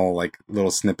out small like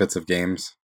little snippets of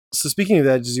games. So speaking of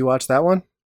that, did you watch that one?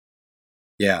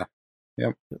 Yeah.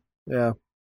 Yep. Yeah.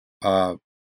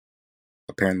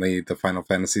 Apparently the Final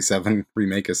Fantasy VII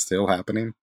remake is still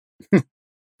happening.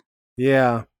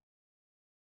 Yeah. I'm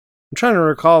trying to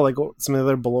recall like some of the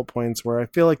other bullet points where I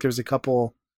feel like there's a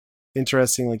couple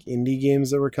interesting like indie games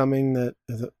that were coming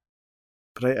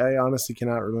but I honestly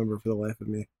cannot remember for the life of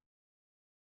me.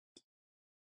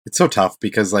 It's so tough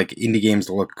because like indie games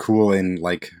look cool in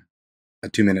like a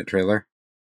 2-minute trailer.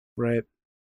 Right.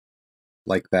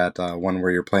 Like that one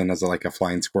where you're playing as like a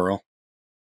flying squirrel.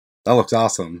 That looks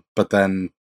awesome. But then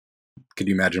could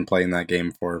you imagine playing that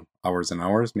game for hours and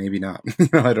hours? Maybe not.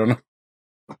 I don't know.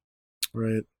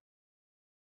 Right.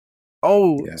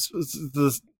 Oh, yeah.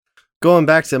 Going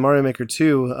back to Mario Maker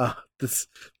 2, the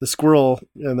squirrel,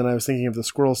 and then I was thinking of the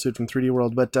squirrel suit from 3D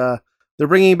World, but they're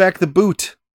bringing back the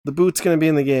boot. The boot's going to be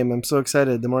in the game. I'm so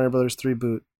excited. The Mario Brothers 3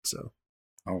 boot. So.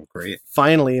 Oh, great.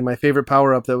 Finally, my favorite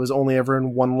power-up that was only ever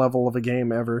in one level of a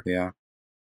game ever. Yeah.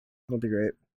 That'll be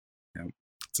great. Yeah.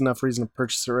 It's enough reason to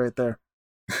purchase it right there.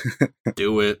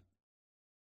 Do it.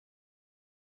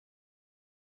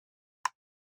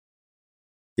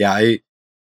 Yeah, I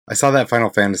saw that Final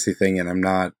Fantasy thing and I'm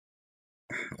not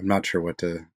sure what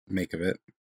to make of it.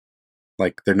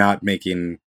 Like, they're not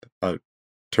making a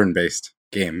turn-based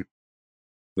game.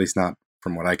 At least not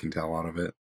from what I can tell out of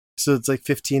it. So it's like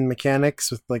 15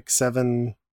 mechanics with like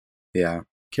 7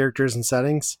 characters and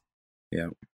settings? Yeah.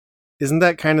 isn't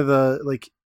that kind of the like?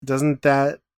 Isn't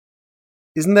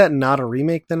that not a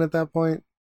remake then at that point?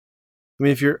 I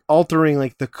mean, if you're altering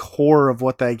like the core of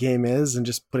what that game is and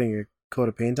just putting a coat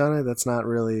of paint on it, that's not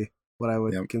really what I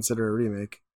would consider a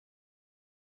remake.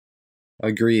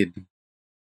 Agreed.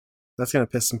 That's gonna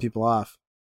piss some people off.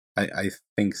 I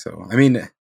think so. I mean,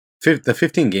 the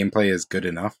 15 gameplay is good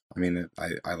enough. I mean,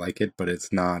 I like it, but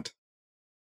it's not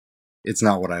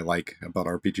what I like about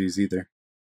RPGs either.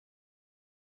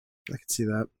 I can see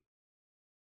that.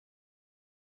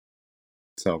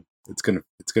 So it's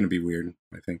gonna be weird.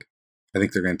 I think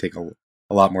they're gonna take a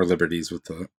lot more liberties with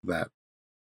that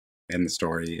and the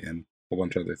story and a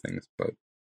bunch of other things. But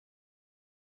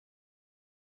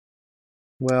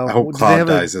well, I hope Cloud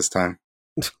dies this time.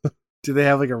 Do they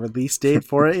have like a release date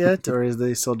for it yet, or is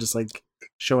they still just like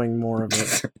showing more of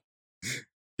it?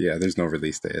 Yeah, there's no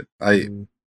release date.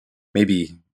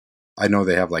 Maybe I know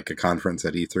they have like a conference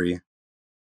at E3.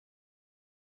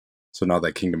 So now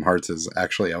that Kingdom Hearts is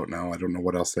actually out now, I don't know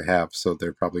what else they have. So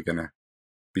they're probably gonna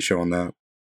be showing that.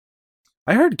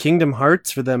 I heard Kingdom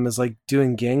Hearts for them is like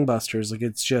doing gangbusters. Like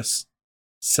it's just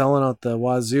selling out the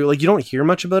wazoo. Like you don't hear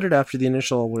much about it after the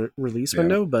initial release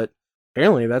window, but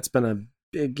apparently that's been a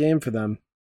big game for them.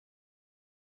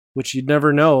 Which you'd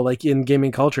never know. Like in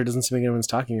gaming culture, it doesn't seem like anyone's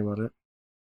talking about it.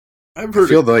 I've heard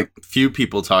a few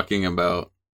people talking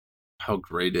about how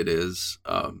great it is.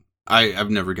 I've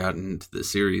never gotten into the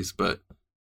series, but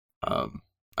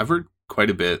I've heard quite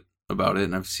a bit about it,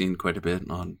 and I've seen quite a bit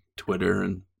on Twitter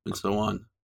and so on.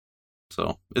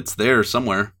 So it's there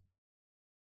somewhere.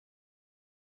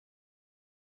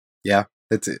 Yeah,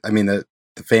 I mean, the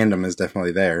fandom is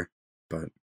definitely there, but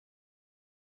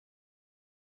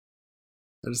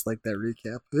I just like that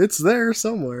recap. It's there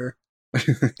somewhere.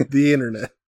 The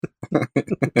internet.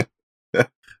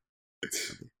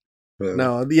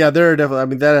 No, yeah, there are definitely. I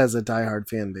mean, that has a diehard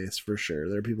fan base for sure.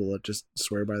 There are people that just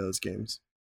swear by those games.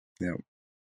 Yeah.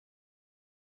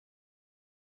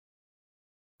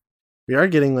 We are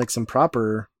getting like some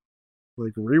proper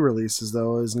like re-releases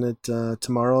though, isn't it?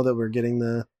 Tomorrow that we're getting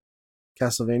the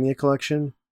Castlevania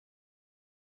collection.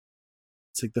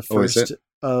 It's like the first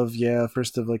of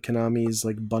like Konami's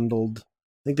like bundled.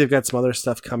 I think they've got some other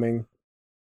stuff coming.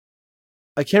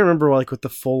 I can't remember like what the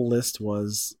full list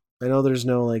was. I know there's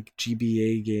no like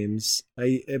GBA games.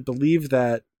 I believe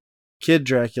that Kid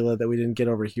Dracula that we didn't get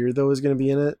over here though is going to be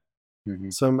in it.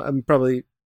 Mm-hmm. So I'm probably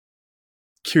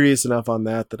curious enough on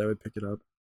that I would pick it up.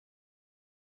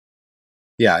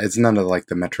 Yeah, it's none of like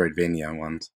the Metroidvania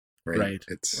ones, right? Right.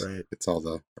 It's all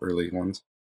the early ones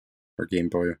or Game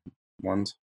Boy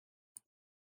ones.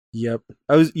 Yep.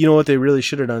 You know what they really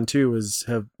should have done too was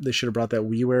they should have brought that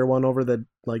WiiWare one over that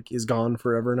like is gone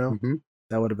forever now. Mm-hmm.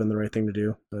 That would have been the right thing to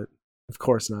do, but of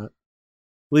course not. At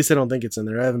least I don't think it's in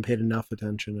there. I haven't paid enough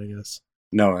attention, I guess.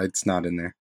 No, it's not in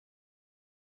there.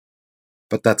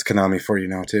 But that's Konami for you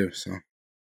now too, so.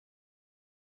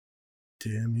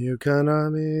 Damn you,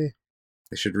 Konami.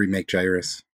 They should remake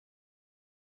Gyrus.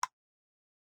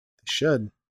 They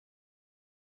should.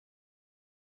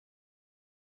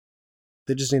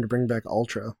 They just need to bring back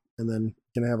Ultra, and then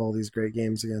you can have all these great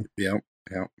games again. Yep.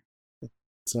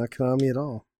 It's not Konami at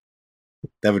all.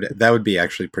 That would be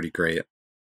actually pretty great.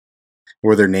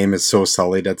 Where their name is so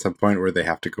sullied at some point where they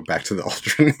have to go back to the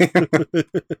Ultra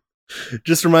name.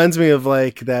 Just reminds me of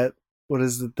like that. What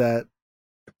is it? That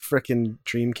frickin'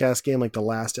 Dreamcast game, like the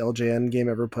last LJN game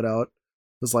ever put out,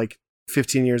 was like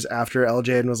 15 years after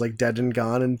LJN was like dead and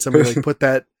gone, and somebody like put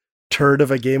that turd of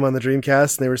a game on the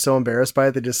Dreamcast, and they were so embarrassed by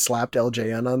it they just slapped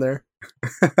LJN on there.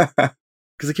 Because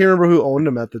I can't remember who owned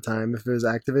them at the time, if it was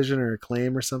Activision or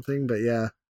Acclaim or something, but yeah.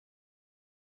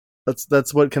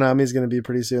 That's what Konami's going to be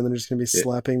pretty soon. They're just going to be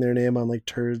slapping their name on like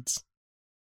turds.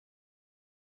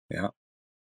 Yeah.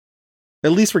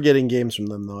 At least we're getting games from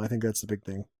them, though. I think that's the big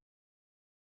thing.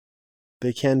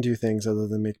 They can do things other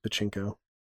than make pachinko.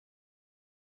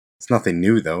 It's nothing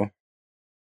new, though.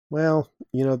 Well,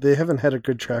 they haven't had a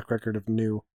good track record of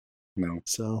new. No.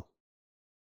 So.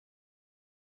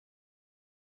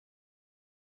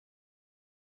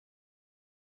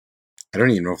 I don't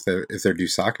even know if they do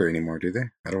soccer anymore, do they?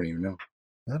 I don't even know.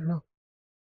 I don't know.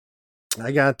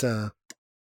 I got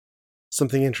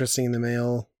something interesting in the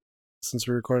mail since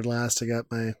we recorded last. I got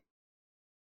my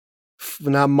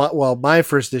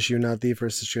first issue, not the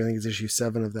first issue. I think it's issue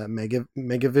 7 of that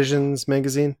Megavisions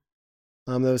magazine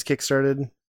that was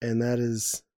kickstarted, and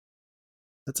that's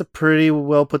a pretty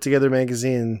well put together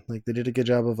magazine. Like they did a good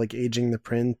job of like aging the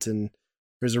print, and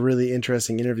there's a really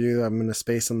interesting interview. I'm going to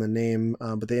space on the name,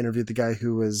 but they interviewed the guy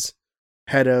who was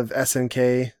head of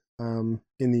SNK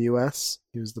in the US.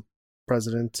 He was the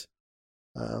president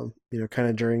Kind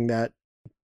of during that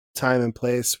time and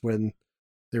place when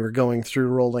they were going through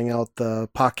rolling out the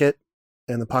Pocket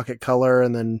and the Pocket Color,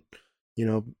 and then,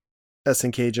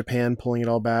 SNK Japan pulling it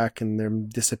all back and they're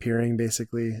disappearing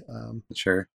basically.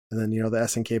 Sure. And then, the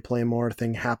SNK Play More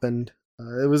thing happened.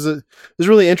 It was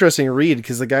really interesting to read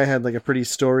because the guy had like a pretty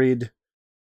storied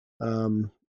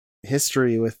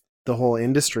history with the whole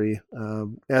industry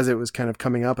as it was kind of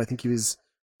coming up. I think he was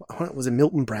it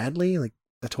Milton Bradley, like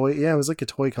a toy? Yeah, it was like a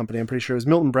toy company. I'm pretty sure it was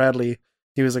Milton Bradley.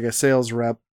 He was like a sales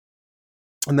rep,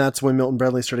 and that's when Milton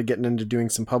Bradley started getting into doing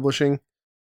some publishing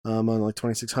on like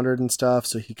 2600 and stuff.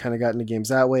 So he kind of got into games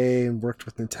that way and worked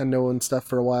with Nintendo and stuff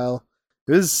for a while.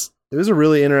 It was a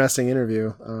really interesting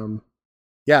interview.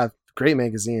 Yeah, great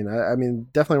magazine. I mean,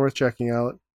 definitely worth checking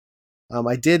out.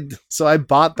 I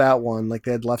bought that one. Like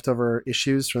they had leftover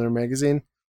issues from their magazine.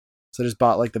 So I just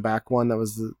bought like the back one. That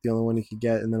was the only one you could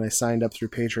get. And then I signed up through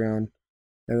Patreon.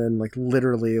 And then like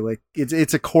literally like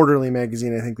it's a quarterly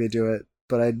magazine. I think they do it,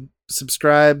 but I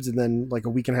subscribed. And then like a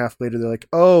week and a half later, they're like,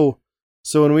 oh,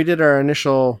 so when we did our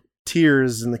initial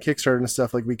tiers and the Kickstarter and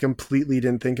stuff, like we completely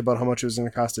didn't think about how much it was going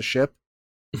to cost to ship.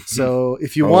 So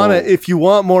if you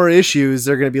want more issues,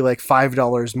 they're going to be like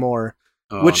 $5 more.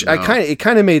 Which no. It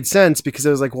kind of made sense because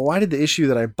I was like, well, why did the issue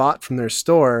that I bought from their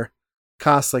store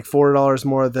cost like $4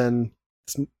 more than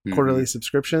quarterly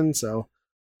subscription? So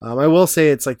I will say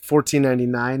it's like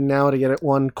 $14.99 now to get it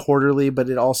one quarterly, but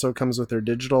it also comes with their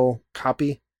digital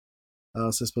copy. So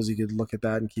I suppose you could look at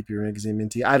that and keep your magazine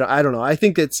minty. I don't know. I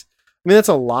think that's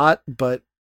a lot, but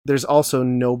there's also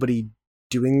nobody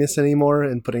doing this anymore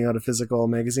and putting out a physical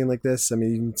magazine like this. I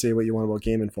mean, you can say what you want about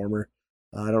Game Informer.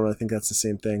 I don't really think that's the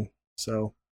same thing.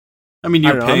 So, I mean,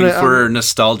 you're paying for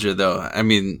nostalgia, though. I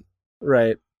mean,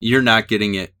 right? You're not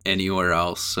getting it anywhere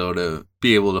else. So to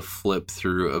be able to flip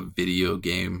through a video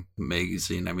game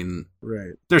magazine, I mean,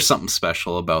 right? There's something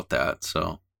special about that.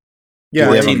 So, yeah,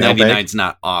 $14.99 is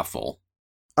not awful.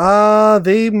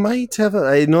 They might have.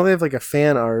 I know they have like a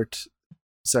fan art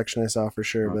section I saw for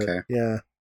sure, but yeah,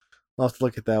 I'll have to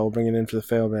look at that. We'll bring it in for the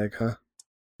fail bag, huh?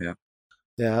 Yeah.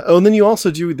 Yeah. Oh, and then you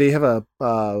also they have a,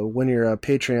 when you're a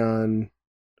Patreon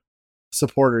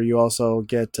supporter, you also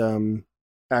get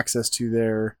access to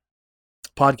their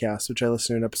podcast, which I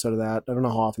listened to an episode of that. I don't know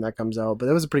how often that comes out, but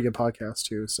that was a pretty good podcast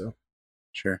too. So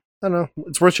sure. I don't know.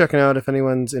 It's worth checking out if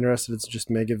anyone's interested. It's just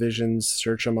Megavisions.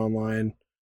 Search them online.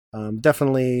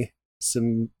 Definitely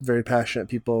some very passionate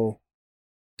people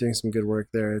doing some good work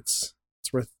there. It's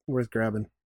worth grabbing.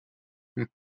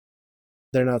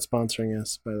 They're not sponsoring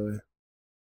us, by the way.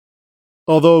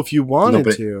 Although, if you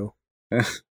wanted to,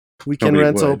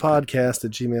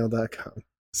 weekendrentalpodcast@gmail.com.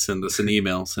 Send us an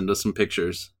email. Send us some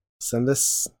pictures. Send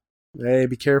us. Hey,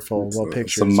 be careful about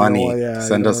pictures. Some money.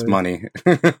 Send us money.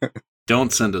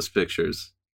 Don't send us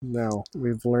pictures. No,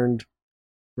 we've learned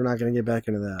we're not going to get back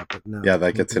into that. But no. Yeah,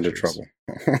 that gets into trouble.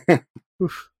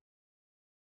 Oof.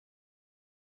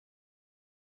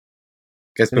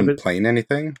 You guys been playing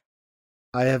anything?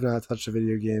 I have not touched a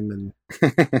video game in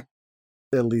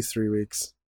at least 3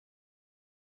 weeks.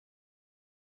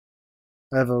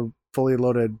 I have a fully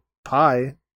loaded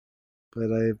Pi, but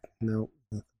no.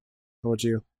 How about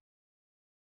you?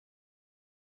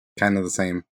 Kind of the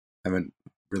same. Haven't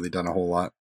really done a whole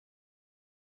lot.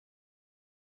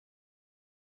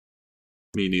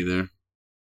 Me neither.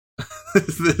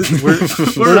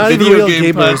 we're not even real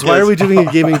gamers. Podcast. Why are we doing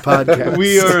a gaming podcast?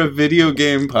 We are a video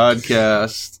game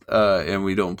podcast, and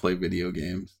we don't play video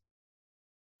games.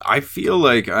 I feel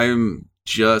like I'm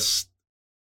just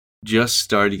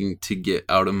starting to get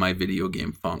out of my video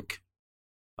game funk.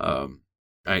 I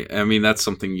mean, that's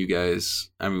something you guys,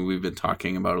 we've been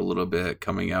talking about a little bit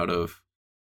coming out of,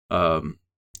 I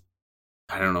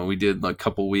don't know, we did like a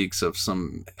couple weeks of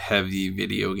some heavy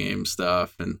video game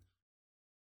stuff, and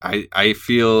I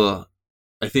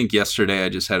think yesterday I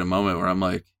just had a moment where I'm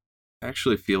like, I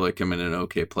actually feel like I'm in an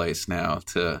okay place now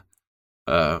to,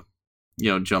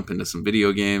 jump into some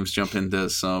video games, jump into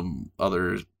some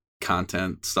other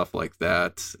content, stuff like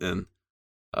that. And,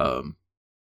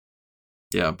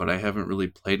 but I haven't really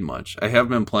played much. I have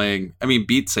been playing,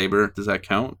 Beat Saber, does that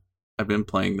count? I've been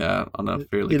playing that on a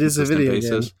fairly consistent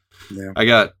basis. Yeah. I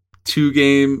got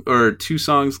 2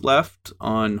 songs left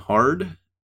on hard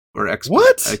or expert.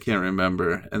 What? I can't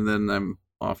remember. And then I'm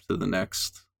off to the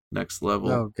next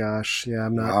level. Oh gosh, yeah,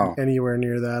 I'm not anywhere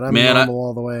near that. I'm normal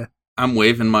all the way. I'm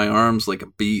waving my arms like a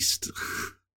beast.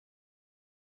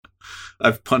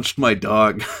 I've punched my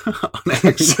dog on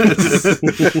accident.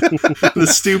 The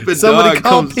stupid Somebody dog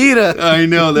call PETA. I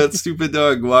know, that stupid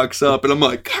dog walks up and I'm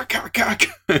like, cock.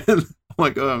 And I'm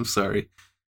like, oh, I'm sorry.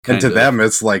 And to them,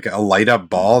 it's like a light up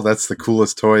ball. That's the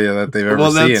coolest toy that they've ever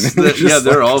seen. Yeah,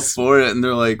 they're all for it, and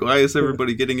they're like, "Why is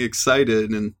everybody getting excited?"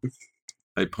 And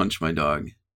I punch my dog.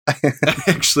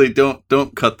 Actually,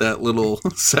 don't cut that little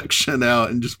section out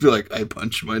and just be like, "I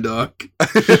punch my dog."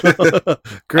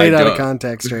 Great out of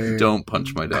context, right? Don't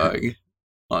punch my dog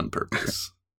on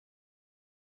purpose.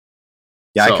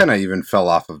 Yeah, so, I kind of even fell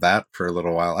off of that for a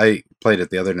little while. I played it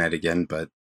the other night again, but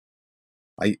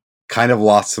I kind of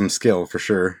lost some skill for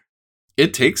sure.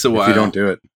 It takes a while. If you don't do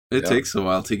it. It takes a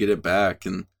while to get it back.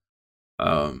 And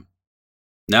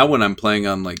now when I'm playing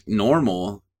on like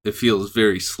normal, it feels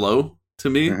very slow to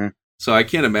me. Mm-hmm. So I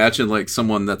can't imagine like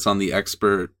someone that's on the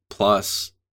Expert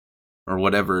Plus or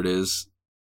whatever it is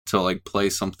to like play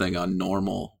something on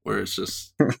normal where it's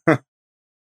just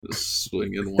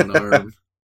swinging one arm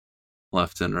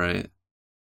left and right.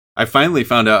 I finally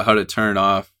found out how to turn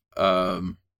off,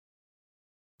 and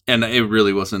it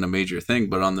really wasn't a major thing,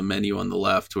 but on the menu on the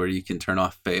left where you can turn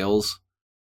off fails,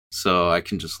 so I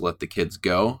can just let the kids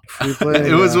go.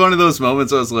 It was one of those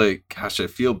moments I was like, gosh, I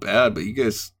feel bad, but you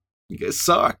guys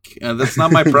suck. And that's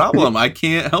not my problem. I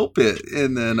can't help it.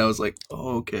 And then I was like,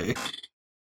 oh, okay.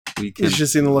 You should have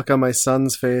seen the look on my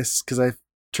son's face because I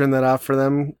turned that off for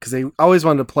them because they always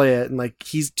wanted to play it, and like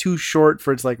he's too short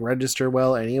for it to like register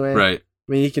well anyway. Right.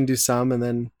 I mean, he can do some, and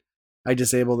then I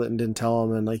disabled it and didn't tell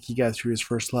him, and like he got through his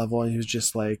first level, and he was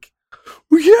just like,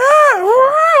 "Yeah,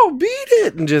 wow, beat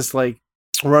it!" and just like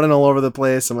running all over the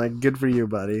place. I'm like, "Good for you,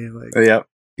 buddy!" Like, yep,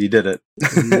 you did it.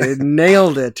 You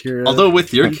nailed it. Although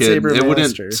with your kid, it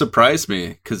wouldn't surprise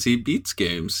me because he beats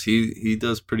games. He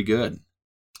does pretty good.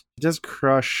 He does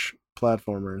crush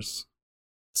platformers.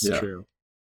 It's true.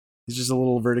 He's just a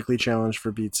little vertically challenged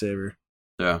for Beat Saber.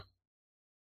 Yeah.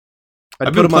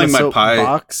 I've been playing my Pi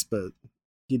box, but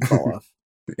he'd fall off.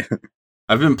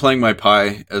 I've been playing my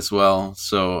Pi as well.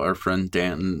 So our friend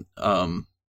Danton,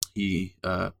 he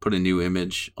put a new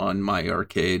image on my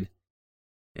arcade,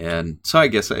 and so I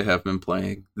guess I have been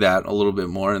playing that a little bit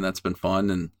more, and that's been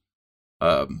fun.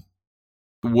 And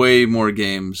way more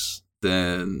games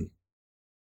than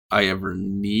I ever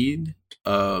need.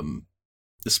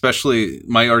 Especially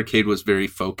my arcade was very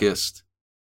focused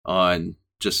on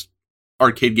just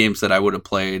arcade games that I would have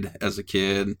played as a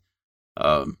kid.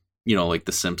 Like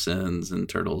The Simpsons and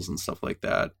Turtles and stuff like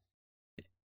that.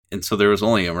 And so there was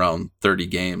only around 30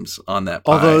 games on that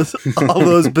Pi. All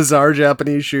those bizarre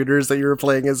Japanese shooters that you were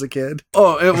playing as a kid.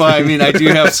 Oh, well, I mean, I do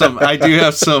have some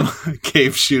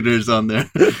cave shooters on there.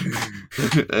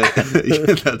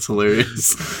 That's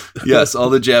hilarious. Yes, all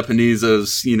the Japanese I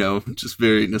was, just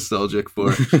very nostalgic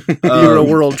for. You were a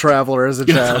world traveler as a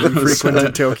child and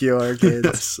frequented Tokyo arcades.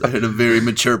 Yes, I had a very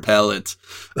mature palate.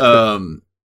 And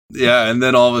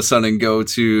then all of a sudden go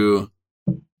to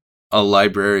a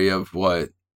library of what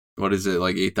is it,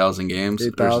 like 8,000 games?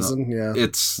 8,000, yeah.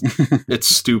 It's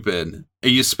stupid.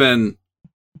 You spend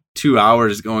 2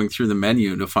 hours going through the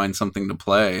menu to find something to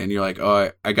play, and you're like,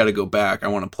 oh, I got to go back. I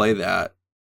want to play that,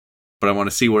 but I want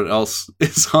to see what else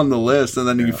is on the list, and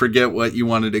then you forget what you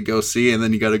wanted to go see, and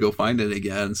then you got to go find it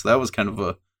again. So that was kind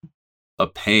of a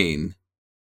pain,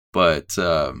 but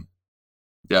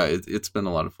it's been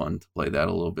a lot of fun to play that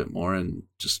a little bit more and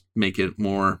just make it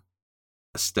more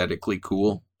aesthetically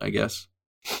cool, I guess.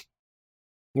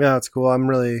 Yeah, it's cool.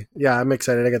 I'm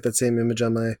excited. I got that same image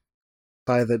on my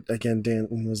Pi that, again,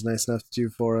 Danton was nice enough to do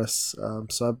for us.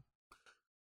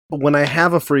 When I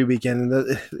have a free weekend,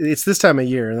 it's this time of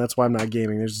year, and that's why I'm not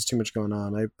gaming. There's just too much going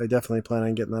on. I definitely plan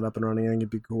on getting that up and running. I think it'd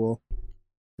be cool.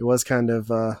 It was kind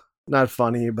of not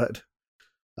funny, but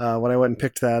when I went and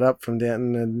picked that up from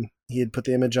Danton and he had put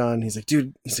the image on, he's like,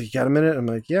 dude, you got a minute? I'm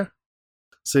like, yeah.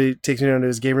 So he takes me down to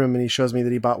his game room and he shows me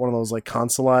that he bought one of those like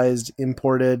consoleized,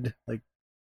 imported, like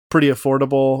pretty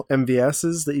affordable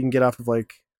MVSs that you can get off of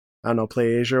like, I don't know,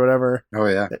 PlayAsia or whatever. Oh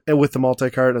yeah. And with the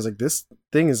multi-card, I was like, this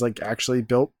thing is like actually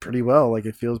built pretty well. Like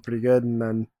it feels pretty good. And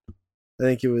then I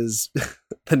think it was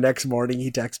the next morning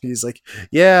he texts me. He's like,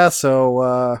 yeah,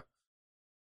 so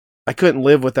I couldn't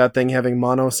live with that thing having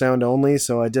mono sound only.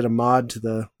 So I did a mod to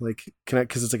the like connect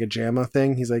because it's like a JAMA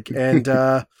thing. He's like, and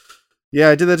yeah,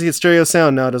 I did that to get stereo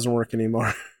sound. Now it doesn't work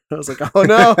anymore. I was like, oh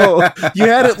no, you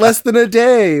had it less than a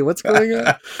day. What's going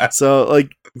on? So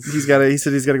like he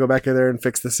said he's got to go back in there and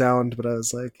fix the sound. But I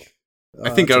was like, I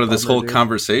think out of this whole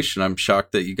conversation, I'm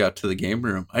shocked that you got to the game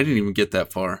room. I didn't even get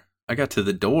that far. I got to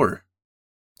the door.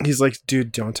 He's like,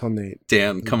 dude, don't tell Nate.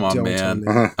 Dan, come on, man.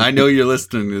 I know you're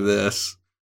listening to this.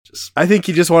 I think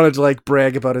he just wanted to like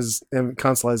brag about his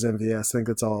consoleized MVS. I think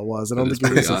that's all it was. I don't think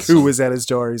he was like, who was at his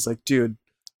door. He's like, dude,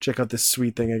 check out this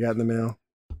sweet thing I got in the mail.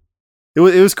 It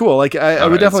was cool. Like I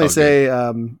would definitely say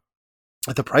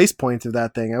at the price point of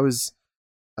that thing, I was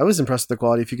impressed with the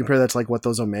quality. If you compare that to like what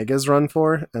those Omegas run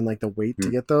for and like the weight to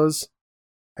get those,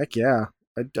 heck yeah,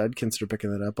 I'd consider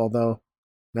picking that up. Although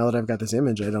now that I've got this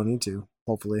image, I don't need to.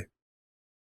 Hopefully,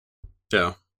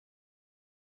 Yeah.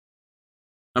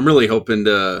 I'm really hoping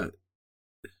to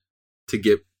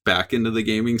get back into the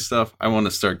gaming stuff. I want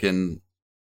to start getting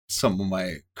some of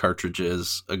my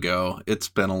cartridges a go. It's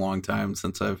been a long time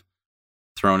since I've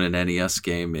thrown an NES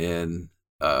game in,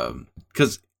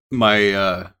 because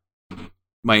my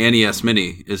NES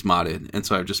Mini is modded, and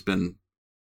so I've just been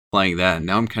playing that. And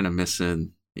now I'm kind of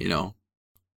missing,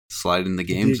 sliding the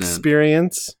games the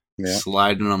experience,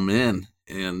 sliding them in,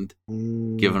 and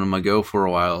giving them a go for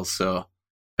a while. So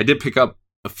I did pick up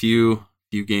a few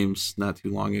games not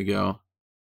too long ago.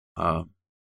 So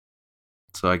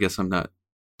I guess I'm not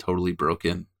totally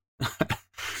broken.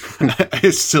 I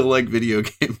still like video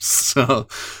games, so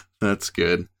that's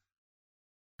good.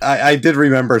 I did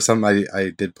remember something I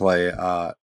did play,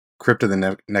 Crypt of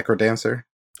the Necrodancer.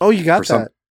 Oh, you got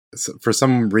that. For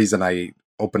some reason, I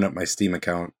opened up my Steam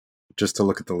account just to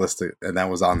look at the list, and that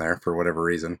was on there for whatever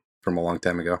reason from a long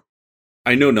time ago.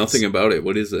 I know nothing about it.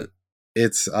 What is it?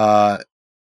 It's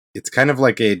kind of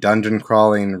like a dungeon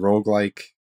crawling roguelike,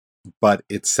 but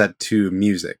it's set to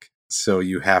music. So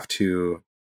you have to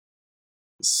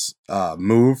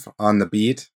move on the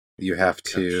beat. You have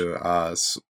to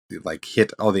like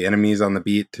hit all the enemies on the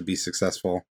beat to be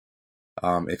successful.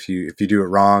 If you do it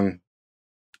wrong,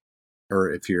 or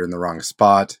if you're in the wrong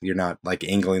spot, you're not like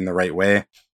angling the right way,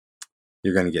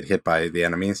 you're going to get hit by the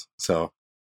enemies. So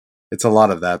it's a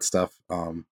lot of that stuff.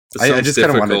 I just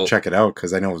kind of wanted to check it out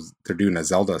because I know they're doing a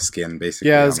Zelda skin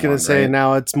basically. Yeah, I was going to say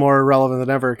now it's more relevant than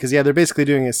ever because they're basically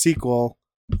doing a sequel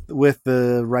with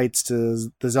the rights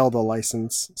to the Zelda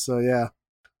license. So yeah,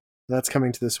 that's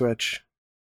coming to the Switch.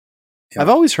 Yeah. I've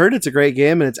always heard it's a great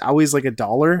game and it's always like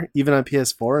 $1 even on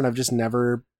PS4, and I've just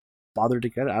never bothered to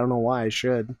get it. I don't know why I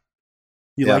should.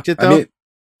 You liked it though?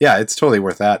 Yeah, it's totally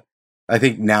worth that. I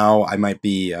think now I might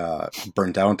be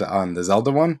burnt out on the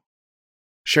Zelda one.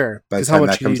 Sure, because how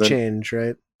much can you change,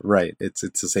 right? Right, it's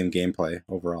the same gameplay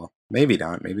overall. Maybe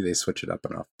not. Maybe they switch it up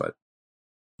enough, but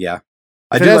yeah.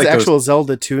 If it has actual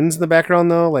Zelda tunes in the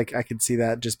background, though, like I could see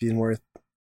that just being worth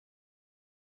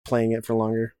playing it for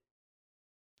longer.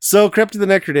 So, Crypt of the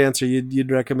Necrodancer, you'd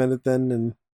recommend it then,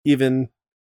 and even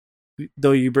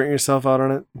though you burnt yourself out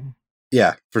on it?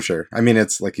 Yeah, for sure. I mean,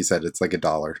 it's like you said, it's like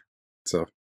 $1, so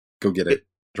go get it.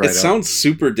 It sounds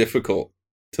super difficult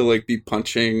to like be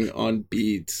punching on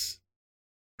beats.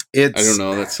 I don't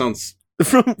know. That sounds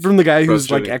from the guy who's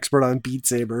like expert on Beat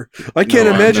Saber. I can't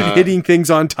imagine hitting things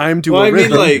on time to a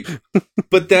rhythm. I mean, like,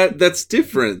 but that's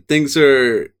different. Things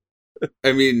are.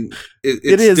 I mean, it's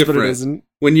it is, different. But it isn't.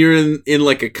 When you're in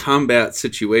like a combat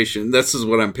situation. This is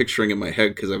what I'm picturing in my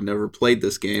head because I've never played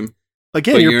this game.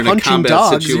 Again, you're punching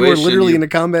dogs. You are literally in a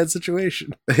combat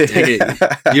situation. Dang it.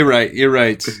 You're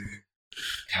right.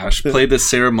 Gosh, play the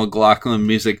Sarah McLachlan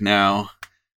music now.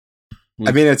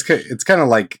 I mean, it's kind of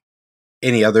like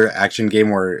any other action game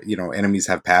where enemies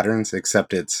have patterns,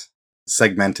 except it's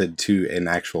segmented to an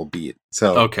actual beat.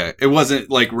 So okay, it wasn't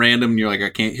like random. You're like, I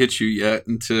can't hit you yet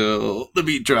until the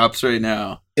beat drops right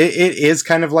now. It is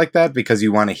kind of like that because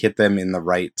you want to hit them in the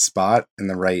right spot on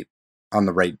the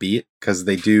right beat because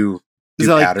they do. Is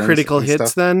that like critical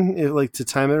hits then? Like to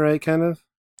time it right, kind of?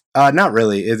 Not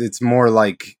really. It's more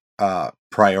like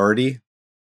priority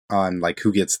on like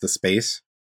who gets the space.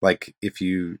 Like if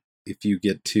you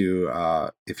get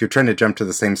to if you're trying to jump to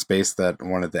the same space that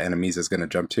one of the enemies is going to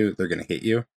jump to, they're going to hit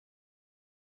you.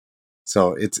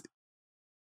 So it's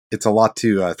a lot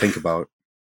to think about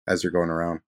as you're going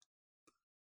around.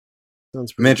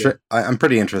 Sounds pretty good. I'm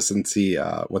pretty interested to see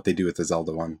what they do with the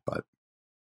Zelda one, but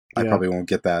I probably won't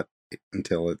get that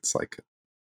until it's like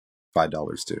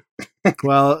 $5 too.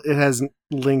 Well, it has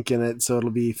Link in it, so it'll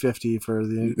be $50 for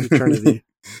the eternity.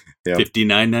 Yeah.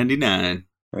 $59.99.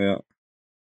 Yeah.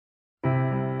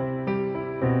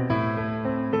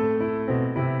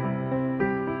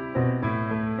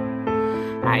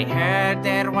 I heard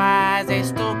there was a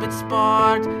stupid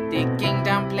sport the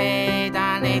kingdom played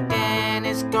on a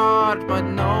tennis court, but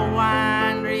no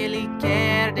one really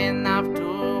cared enough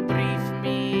to brief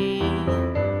me.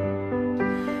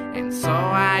 And so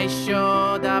I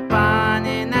showed up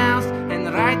unannounced,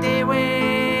 and right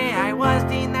away I was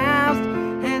denounced,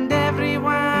 and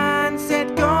everyone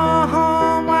said, "Go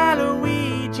home,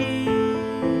 Waluigi,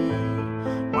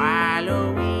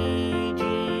 Waluigi,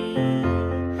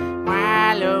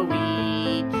 Waluigi,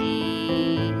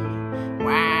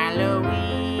 Waluigi,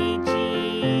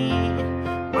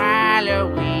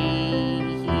 Waluigi."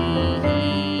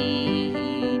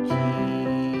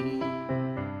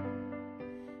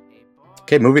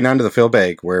 Okay, moving on to the Phil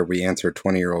Bag, where we answer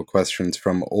 20-year-old questions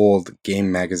from old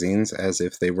game magazines as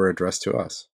if they were addressed to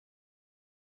us.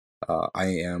 I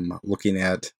am looking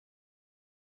at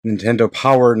Nintendo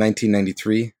Power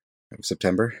 1993 of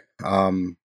September.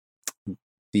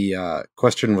 The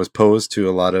question was posed to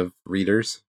a lot of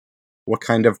readers. What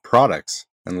kind of products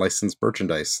and licensed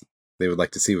merchandise they would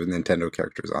like to see with Nintendo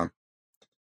characters on?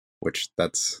 Which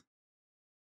that's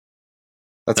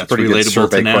a pretty good relatable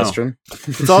survey to now. question.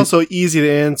 It's also easy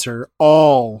to answer.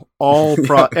 Everything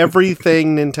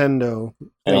Nintendo.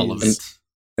 All of it.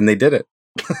 And they did it.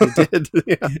 They did.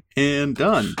 Yeah. And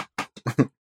done.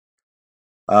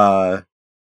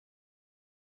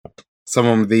 Some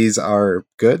of these are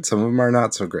good, some of them are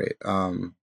not so great.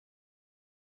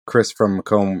 Chris from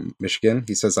Macomb, Michigan,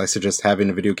 he says, I suggest having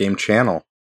a video game channel.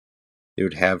 It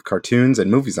would have cartoons and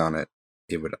movies on it.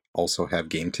 It would also have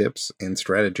game tips and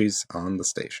strategies on the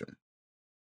station.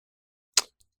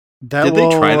 Did they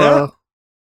try that?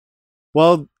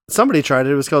 Well, somebody tried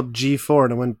it. It was called G4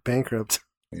 and it went bankrupt.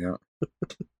 Yeah.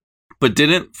 But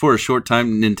didn't, for a short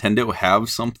time, Nintendo have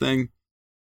something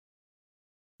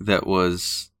that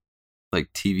was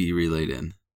like TV related?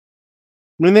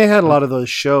 I mean, they had a lot of those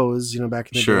shows, back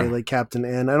in the Sure. day, like Captain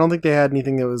N. I don't think they had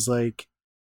anything that was like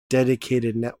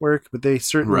dedicated network, but they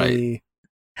certainly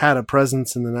had a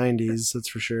presence in the 90s, that's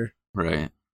for sure. Right.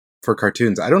 For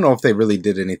cartoons, I don't know if they really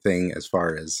did anything as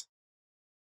far as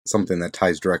something that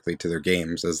ties directly to their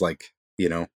games as like,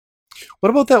 What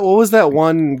about that? What was that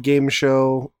one game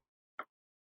show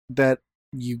that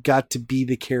you got to be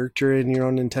the character in your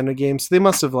own Nintendo game? So they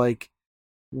must have like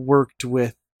worked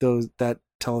with that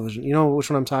television. You know which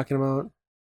one I'm talking about?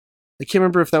 I can't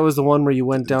remember if that was the one where you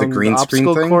went down the green screen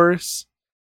obstacle thing? course.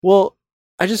 Well,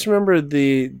 I just remember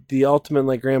the ultimate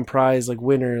like grand prize like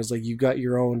winner is like you got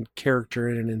your own character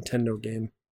in a Nintendo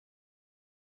game.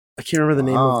 I can't remember the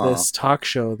name of this talk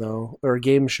show though, or a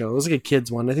game show. It was like a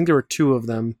kids one. I think there were 2 of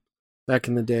them back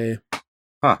in the day.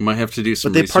 Might have to do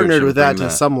some But they research partnered and with that bring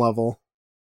to some level.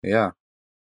 Yeah.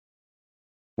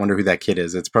 Wonder who that kid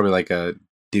is. It's probably like a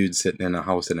dude sitting in a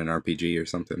house in an RPG or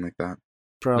something like that.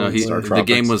 Probably. No, Star the Tropics.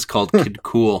 game was called Kid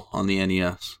Cool on the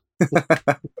NES.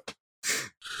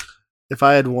 If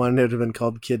I had one, it would have been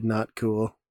called Kid Not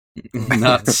Cool.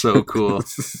 Not so cool.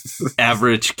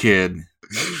 Average kid.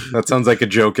 That sounds like a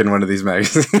joke in one of these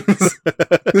magazines.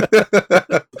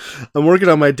 I'm working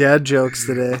on my dad jokes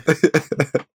today.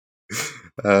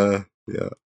 Yeah.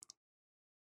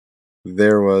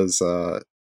 There was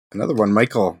another one,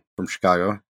 Michael from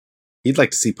Chicago. He'd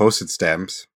like to see postage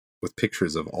stamps with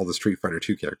pictures of all the Street Fighter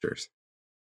 2 characters.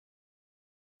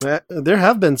 There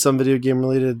have been some video game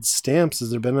related stamps.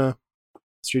 Has there been a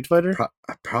Street Fighter?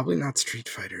 Probably not Street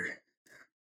Fighter.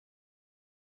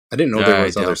 I didn't know Yeah, there I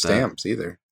was doubt other that. stamps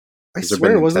either. I Has there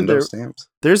swear, been wasn't Nintendo there? stamps?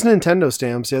 There's Nintendo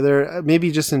stamps. Yeah, they're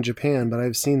maybe just in Japan, but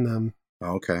I've seen them.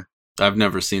 Oh, okay. I've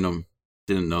never seen them.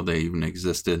 Didn't know they even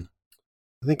existed.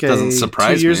 I think Doesn't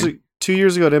surprise me. 2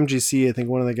 years ago at MGC, I think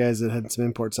one of the guys that had some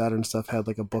import Saturn stuff had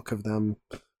like a book of them.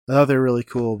 I thought they were really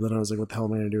cool, but then I was like, what the hell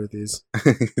am I going to do with these?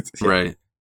 Right.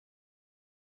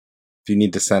 If you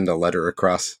need to send a letter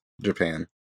across Japan.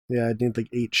 Yeah, I'd need like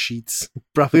 8 sheets.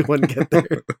 Probably wouldn't get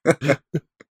there.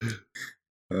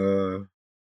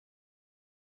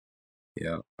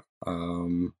 Yeah.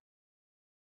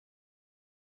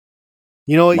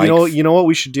 You know what? Mike- You know what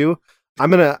we should do.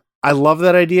 I love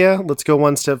that idea. Let's go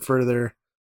one step further.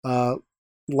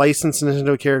 Licensed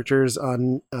Nintendo characters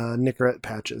on Nicorette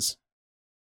patches.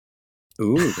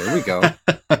 Ooh, there we go.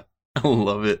 I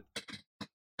love it.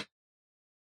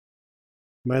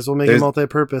 Might as well make There's- it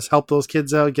multi-purpose. Help those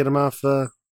kids out. Get them off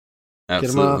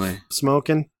Absolutely.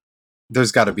 smoking.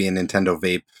 There's got to be a Nintendo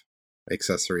vape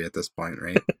accessory at this point,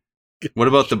 right? What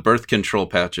about the birth control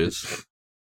patches?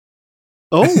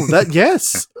 Oh, that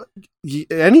yes.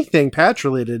 Anything patch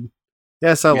related.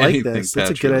 Yes, I like Anything this.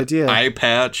 That's a patch good related. idea. Eye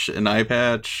patch, an eye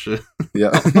patch. Yeah.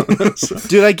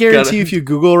 Dude, I guarantee Gotta- you if you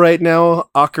Google right now,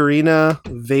 Ocarina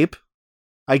vape,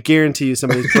 I guarantee you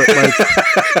somebody's put like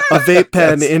a vape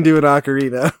pen into an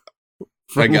Ocarina.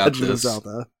 I got Legend of this.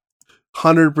 Zelda.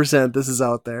 100% this is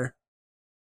out there.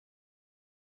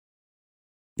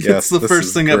 Yes, it's the this first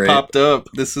is thing great. that popped up.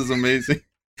 This is amazing.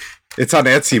 It's on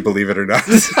Etsy, believe it or not.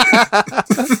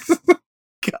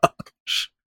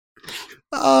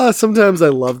 Gosh. Sometimes I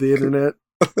love the internet.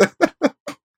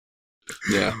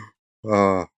 Yeah.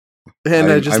 Oh, And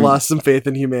I I'm- just I'm- lost some faith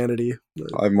in humanity.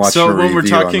 I'm watching. So a when we're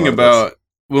review on talking one of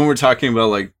about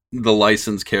like the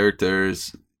licensed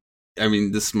characters, I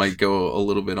mean, this might go a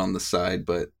little bit on the side,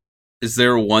 but is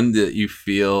there one that you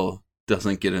feel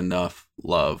doesn't get enough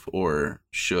love or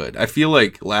should? I feel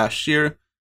like last year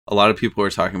a lot of people are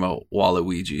talking about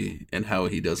Waluigi and how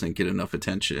he doesn't get enough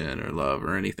attention or love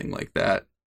or anything like that.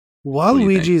 do you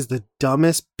Waluigi think? is the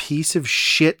dumbest piece of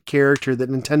shit character that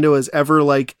Nintendo has ever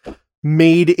like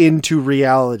made into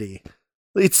reality.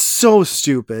 It's so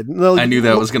stupid. I knew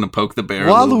that was going to poke the bear.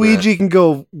 a little bit. Waluigi can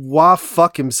go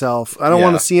fuck himself. I don't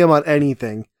want Yeah. to see him on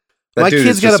anything. That My dude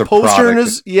kid's is got just a poster in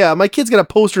product. his my kid's got a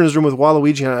poster in his room with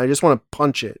Waluigi on it. I just want to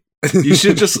punch it. You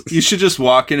should just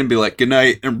walk in and be like, "Good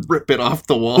night," and rip it off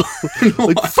the wall.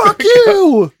 Like fuck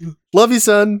you. Love you,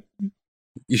 son.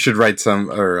 You should write some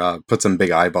or put some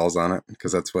big eyeballs on it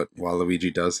because that's what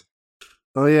Waluigi does.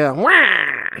 Oh yeah.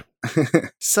 Wah!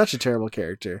 Such a terrible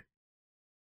character.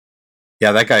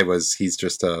 Yeah, that guy he's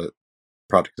just a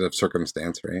product of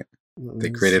circumstance, right? They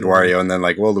created So- Wario and then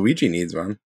like, well, Luigi needs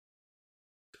one.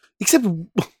 Except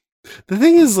the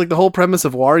thing is, like, the whole premise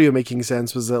of Wario making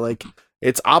sense was that, like,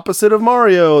 it's opposite of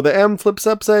Mario. The M flips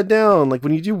upside down. Like,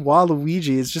 when you do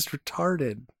Waluigi, it's just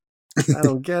retarded. I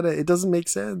don't get it. It doesn't make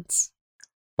sense.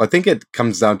 Well, I think it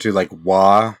comes down to like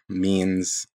wa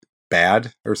means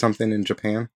bad or something in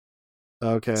Japan.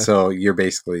 Okay. So you're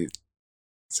basically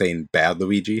saying bad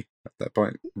Luigi at that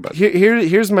point. But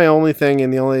Here's my only thing,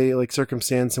 and the only, like,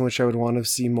 circumstance in which I would want to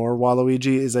see more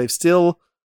Waluigi is I've still,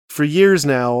 for years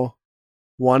now,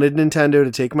 wanted Nintendo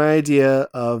to take my idea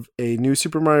of a new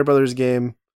Super Mario Brothers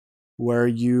game where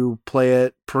you play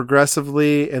it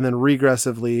progressively and then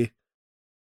regressively.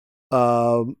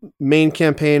 Main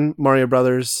campaign Mario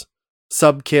Brothers,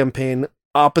 sub campaign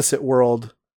opposite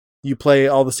world. You play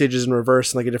all the stages in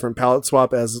reverse and like a different palette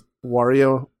swap as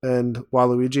Wario and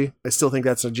Waluigi. I still think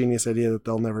that's a genius idea that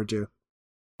they'll never do.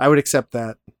 I would accept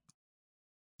that.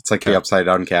 it's like Okay. the upside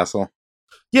down castle.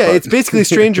 Yeah, But- it's basically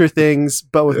Stranger Things,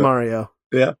 but with Yeah. Mario.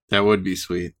 That would be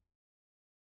sweet.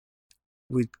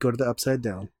 We'd go to the upside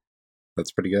down.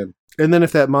 That's pretty good. And then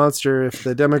if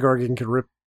the Demogorgon could rip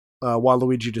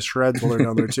Waluigi to shreds while they're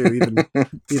down there too,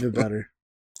 even better.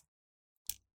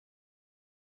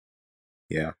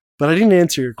 Yeah. But I didn't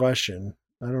answer your question.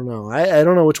 I don't know. I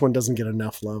don't know which one doesn't get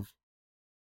enough love.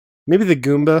 Maybe the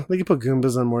Goomba. They could put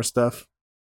Goombas on more stuff.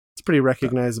 It's a pretty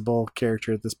recognizable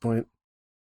character at this point.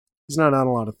 He's not on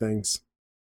a lot of things.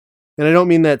 And I don't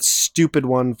mean that stupid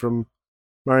one from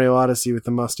Mario Odyssey with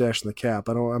the mustache and the cap.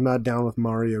 I'm not down with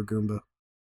Mario Goomba.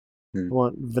 I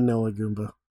want vanilla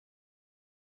Goomba.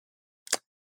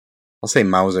 I'll say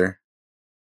Mauser.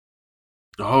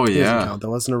 Oh He doesn't yeah. count. That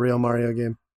wasn't a real Mario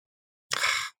game.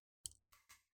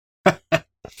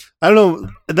 I don't know.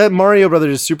 That Mario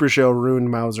Brothers Super Show ruined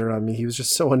Mauser on me. He was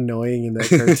just so annoying in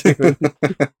that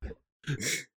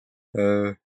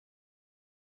cartoon.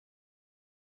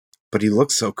 But he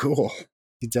looks so cool.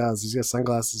 He does. He's got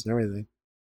sunglasses and everything.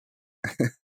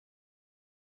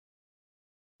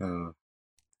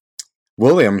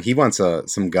 William, he wants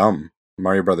some gum.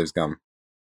 Mario Brothers gum.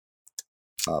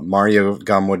 Mario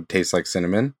gum would taste like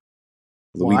cinnamon.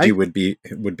 Luigi Why?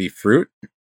 would be fruit.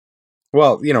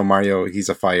 Well, you know, Mario, he's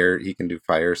a fire. He can do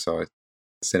fire, so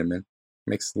cinnamon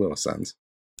makes a little sense.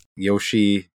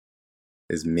 Yoshi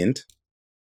is mint.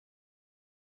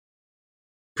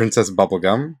 Princess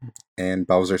Bubblegum and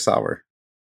Bowser Sour.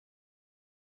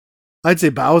 I'd say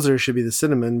Bowser should be the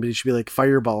cinnamon, but he should be like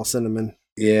Fireball cinnamon.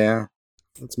 Yeah.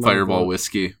 That's my Fireball vote.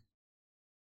 whiskey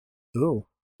Oh,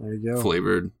 there you go.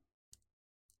 flavored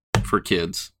for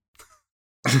kids.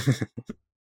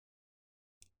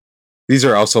 These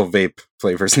are also vape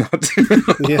flavors, not.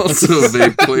 Yeah. Also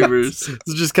vape flavors.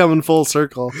 It's just coming full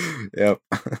circle. Yep.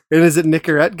 And is it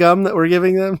Nicorette gum that we're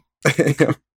giving them?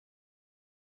 Yep.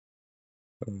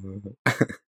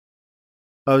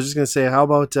 I was just gonna say, how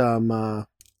about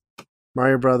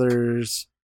Mario Brothers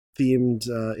themed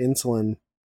insulin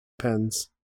pens?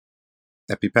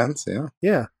 EpiPens, yeah.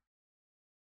 Yeah.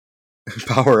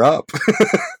 Power up.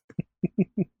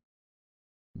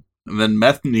 And then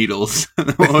meth needles.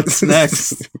 What's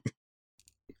next?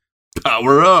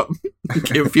 Power up.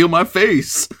 Can't feel my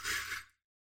face.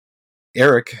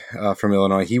 Eric from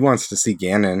Illinois, he wants to see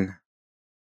Ganon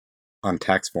on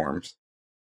tax forms.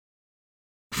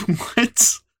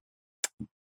 What?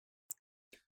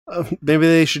 Maybe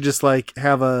they should just like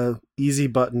have a easy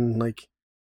button like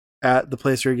at the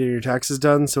place where you're getting your taxes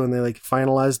done. So when they like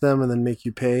finalize them and then make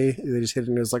you pay, they just hit it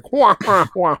and it's like wah wah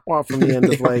wah wah from the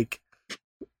end of like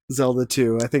Zelda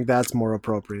 2. I think that's more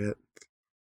appropriate.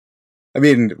 I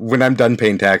mean, when I'm done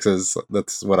paying taxes,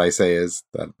 that's what I say is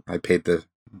that I paid the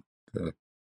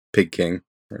Pig King,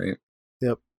 right?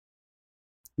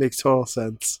 Makes total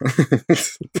sense.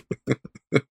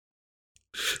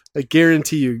 I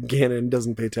guarantee you, Ganon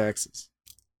doesn't pay taxes.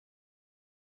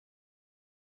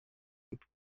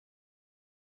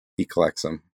 He collects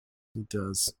them. He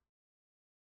does.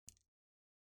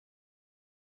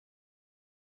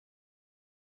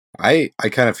 I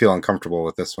kind of feel uncomfortable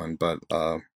with this one, but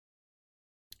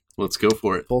Let's go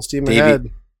for it. Full steam Davey-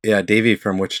 ahead. yeah, Davey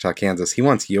from Wichita, Kansas, he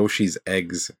wants Yoshi's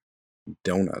Eggs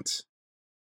donuts.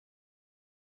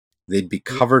 They'd be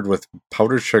covered with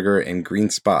powdered sugar and green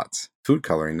spots, food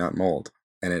coloring, not mold,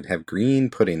 and it'd have green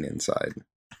pudding inside.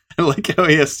 I like how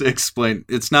he has to explain.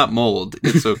 It's not mold.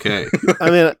 It's okay. I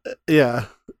mean, yeah.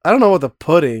 I don't know what the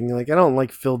pudding. Like, I don't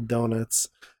like filled donuts.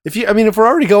 If we're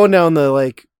already going down the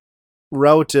like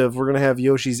route of we're gonna have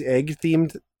Yoshi's egg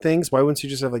themed things, why wouldn't you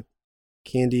just have like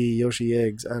candy Yoshi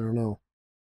eggs? I don't know.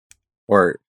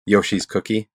 Or Yoshi's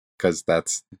Cookie, because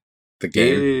that's the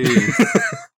game. Yay.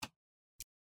 I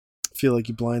feel like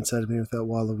you blindsided me with that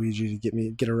Waluigi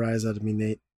to get a rise out of me,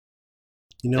 Nate.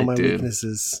 You know I my did.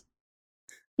 weaknesses.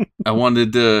 I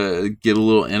wanted to get a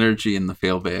little energy in the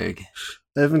fail bag.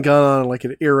 I haven't gone on like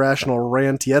an irrational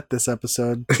rant yet this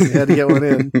episode. I had to get one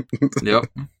in. Yep.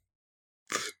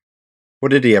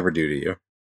 What did he ever do to you?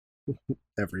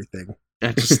 Everything.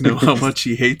 I just know how much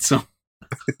he hates him.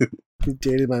 He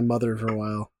dated my mother for a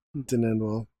while. It didn't end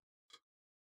well.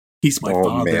 He's my Oh,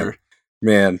 father.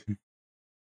 Man,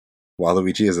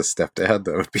 Waluigi as a stepdad,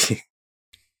 that would be...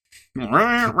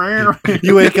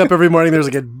 You wake up every morning, there's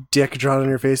like a dick drawn on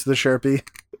your face with a Sharpie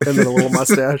and then a little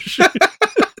mustache.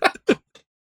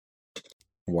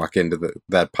 Walk into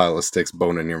that pile of sticks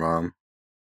boning your mom.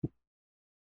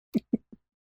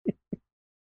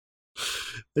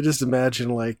 I just imagine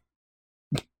like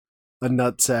a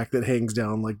nutsack that hangs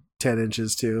down like 10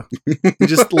 inches too. He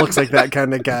just looks like that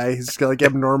kind of guy. He's got like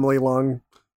abnormally long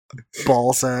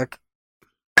ball sack.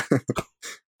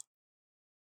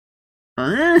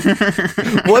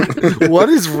 What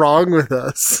is wrong with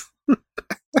us?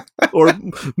 Or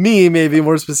me, maybe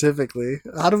more specifically.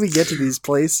 How do we get to these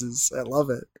places? I love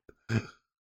it.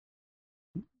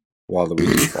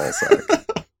 Waluigi ball sack.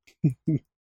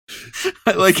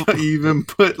 I like how you even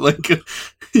put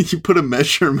you put a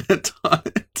measurement on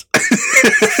it.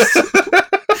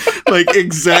 Like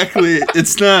exactly,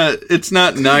 it's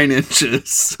not 9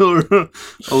 inches or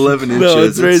 11 inches. No,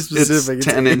 it's very specific. It's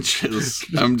 10 inches.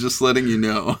 I'm just letting you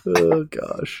know. Oh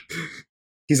gosh.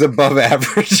 He's above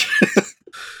average.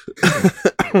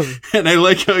 And I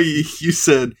like how you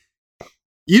said,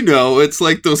 it's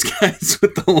like those guys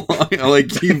with the long,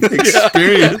 like you've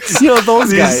experienced. You know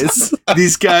those guys.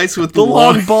 These guys with The the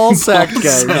long ball sack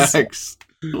guys. sacks.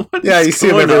 What Yeah, is you see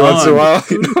them going every once in a on? while.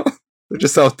 You know? They're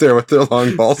just out there with their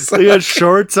long ball They sack. got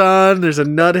shorts on. There's a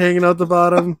nut hanging out the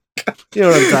bottom. You know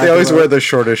what I'm talking They always about. wear the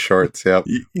shortest shorts. Yep.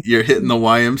 You're hitting the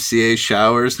YMCA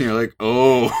showers, and you're like,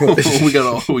 "Oh, we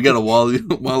got a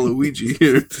Waluigi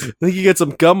here." I think you get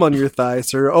some gum on your thigh,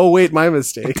 sir. Oh wait, my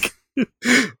mistake.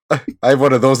 I have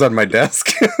one of those on my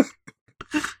desk.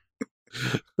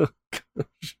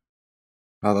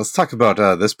 Let's talk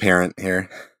about this parent here.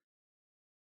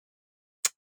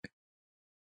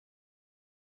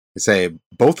 They say,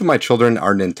 both of my children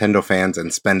are Nintendo fans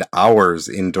and spend hours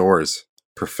indoors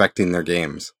perfecting their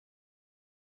games.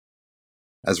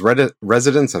 As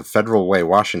residents of Federal Way,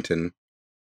 Washington,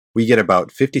 we get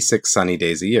about 56 sunny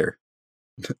days a year.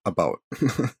 About.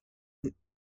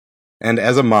 And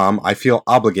as a mom, I feel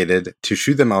obligated to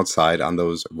shoo them outside on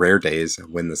those rare days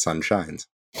when the sun shines.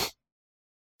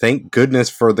 Thank goodness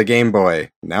for the Game Boy.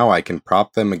 Now I can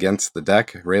prop them against the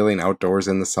deck, railing outdoors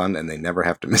in the sun, and they never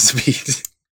have to miss a beat.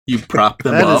 You prop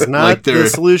them That up is not like the they're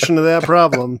solution to that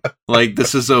problem. like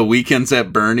this is a Weekends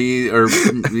at Bernie, or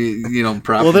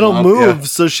prop. Well, they them don't up. move, yeah.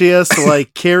 so she has to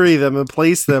like carry them and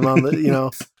place them on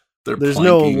the. They're There's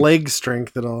no planking. leg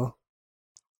strength at all.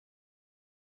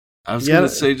 I was Yeah. gonna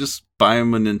say just buy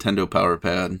them a Nintendo Power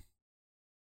Pad.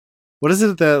 What is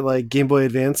it that like Game Boy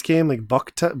Advance game, like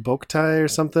Boktai or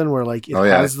something, where like it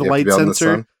has the you have to light be out in the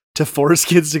sensor sun. to force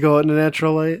kids to go out in the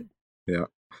natural light?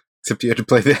 Except you had to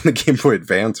play that in the Game Boy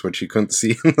Advance, which you couldn't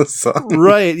see in the sun.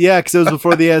 Right, yeah, because it was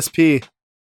before the SP.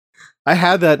 I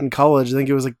had that in college. I think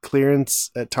it was like clearance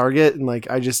at Target, and like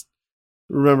I just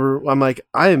remember, I'm like,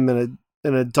 I am an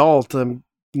adult. I'm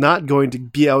not going to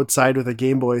be outside with a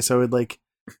Game Boy, so I would like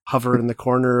hover in the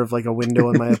corner of like a window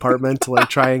in my apartment to like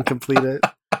try and complete it.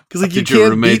 Because like you Did your can't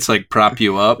roommates like prop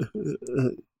you up?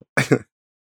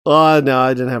 Oh no,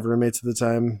 I didn't have roommates at the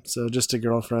time, so just a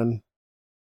girlfriend.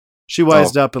 She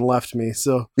wised up and left me,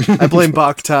 so I blame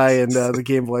Boktai and the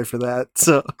Game Boy for that.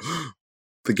 So,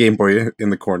 The Game Boy in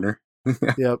the corner.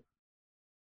 yep.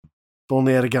 If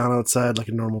only I'd have gone outside like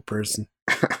a normal person.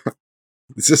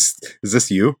 Is this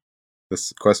you?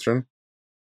 This question?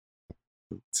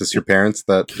 Is this your parents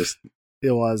that just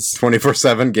It was.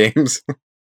 24/7 games?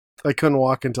 I couldn't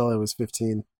walk until I was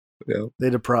 15. Yeah. They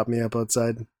had to prop me up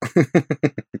outside.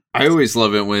 I always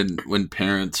love it when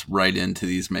parents write into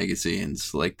these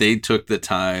magazines. Like, they took the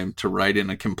time to write in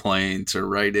a complaint or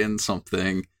write in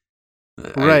something.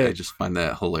 Right. I just find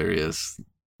that hilarious.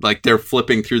 Like, they're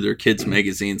flipping through their kids'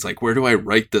 magazines. Like, where do I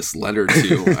write this letter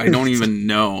to? I don't even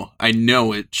know. I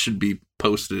know it should be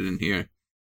posted in here.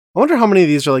 I wonder how many of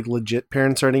these are like legit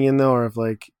parents writing in though, or if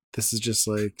like this is just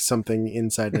like something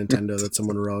inside Nintendo that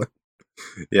someone wrote.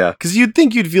 Yeah. Because you'd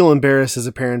think you'd feel embarrassed as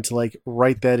a parent to like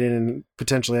write that in and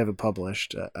potentially have it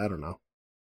published. I don't know.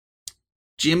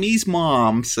 Jimmy's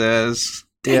mom says,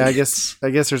 Yeah, "Dang I it." guess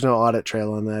there's no audit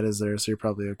trail on that, is there? So you're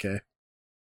probably okay.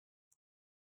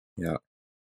 Yeah.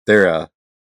 They're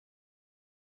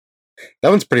that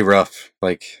one's pretty rough.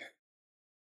 Like,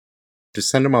 just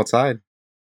send them outside.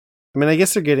 I mean, I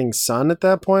guess they're getting sun at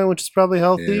that point, which is probably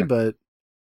healthy, Yeah. but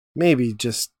maybe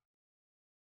just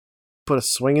put a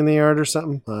swing in the yard or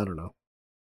something. I don't know.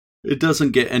 It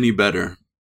doesn't get any better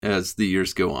as the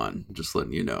years go on. Just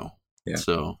letting you know. Yeah.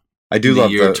 So I do in the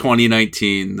love year the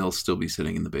 2019, they'll still be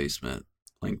sitting in the basement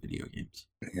playing video games,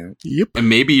 yeah. Yep. and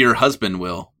maybe your husband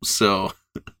will. So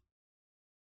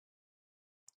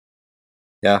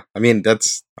Yeah, I mean,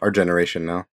 that's our generation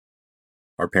now.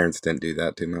 Our parents didn't do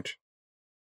that too much.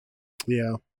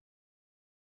 Yeah.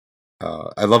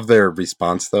 I love their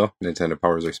response, though. Nintendo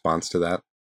Power's response to that.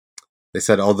 They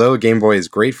said, although Game Boy is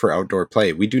great for outdoor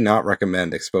play, we do not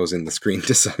recommend exposing the screen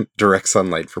to direct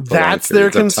sunlight for prolonged That's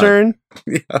their periods of time."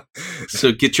 concern. Yeah.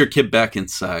 so get your kid back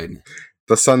inside.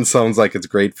 The sun sounds like it's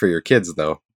great for your kids,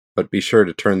 though. But be sure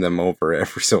to turn them over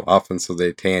every so often so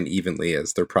they tan evenly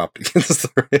as they're propped against the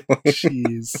railing.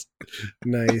 Jeez.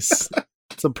 Nice.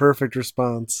 It's a perfect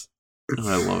response.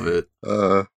 I love it.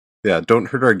 Yeah, don't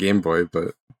hurt our Game Boy,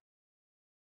 but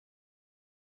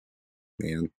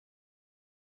man.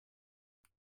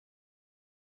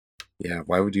 Yeah,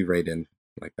 why would you write in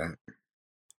like that?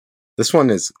 This one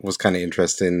was kind of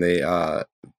interesting. They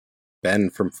Ben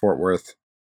from Fort Worth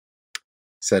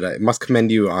said, I must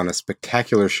commend you on a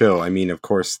spectacular show. I mean, of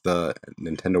course, the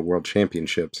Nintendo World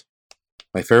Championships.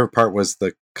 My favorite part was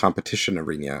the competition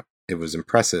arena. It was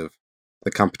impressive.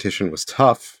 The competition was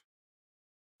tough.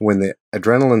 When the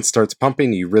adrenaline starts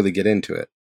pumping, you really get into it.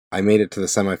 I made it to the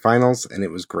semifinals, and it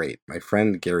was great. My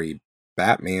friend Gary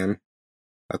Batman,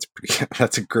 that's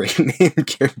a great name,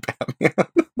 Gary Batman.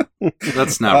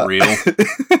 That's not real.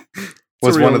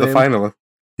 was real one of the name. finalists.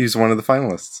 He was one of the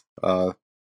finalists.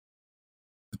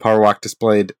 The Power Walk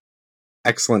displayed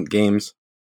excellent games.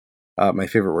 My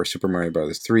favorite were Super Mario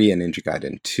Bros. 3 and Ninja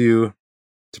Gaiden 2.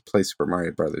 To play Super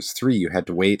Mario Bros. 3, you had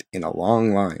to wait in a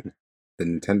long line.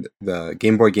 The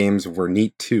Game Boy games were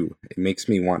neat too. It makes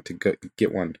me want to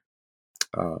get one.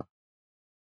 I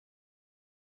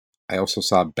also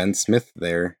saw Ben Smith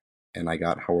there, and I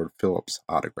got Howard Phillips'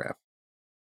 autograph.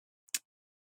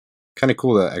 Kind of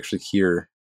cool to actually hear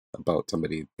about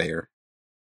somebody there.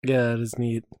 Yeah, it is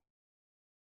neat.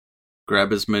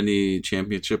 Grab as many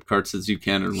championship carts as you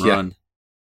can and Yeah. run.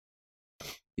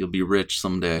 You'll be rich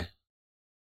someday.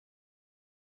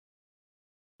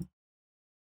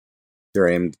 Here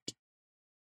I am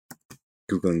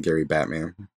Googling Gary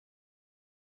Batman.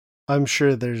 I'm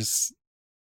sure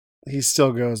he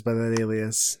still goes by that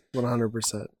alias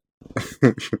 100%.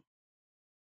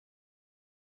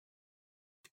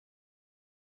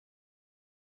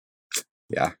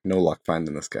 Yeah, no luck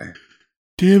finding this guy.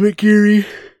 Damn it, Gary.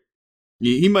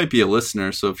 He might be a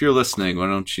listener, so if you're listening, why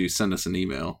don't you send us an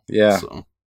email? Yeah. So,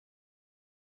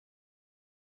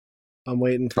 I'm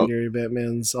waiting for Oh. Gary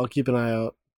Batman's. I'll keep an eye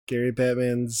out. Gary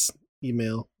Batman's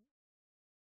email.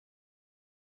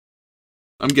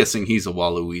 I'm guessing he's a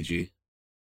Waluigi.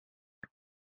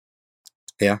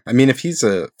 Yeah, I mean, if he's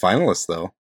a finalist,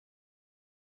 though,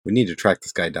 we need to track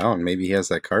this guy down. Maybe he has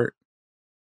that cart.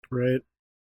 Right.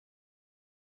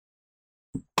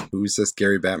 Who's this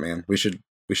Gary Batman? We should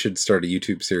start a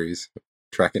YouTube series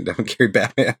tracking down Gary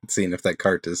Batman, seeing if that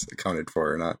cart is accounted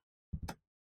for or not.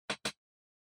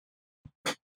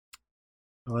 I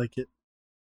like it.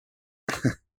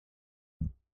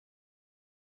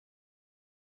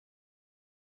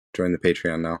 Join the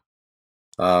Patreon now.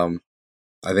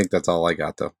 I think that's all I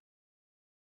got, though.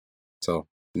 So,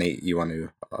 Nate, you want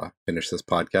to finish this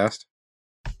podcast?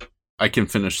 I can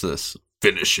finish this.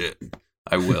 Finish it.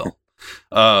 I will.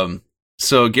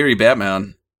 So Gary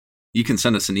Batman, you can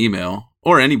send us an email,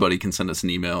 or anybody can send us an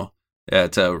email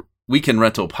at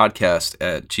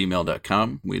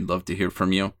weekendrentalpodcast@gmail.com. We'd love to hear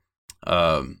from you.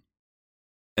 And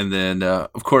then,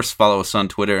 of course, follow us on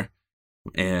Twitter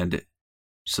and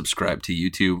subscribe to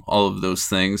YouTube. All of those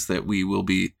things that we will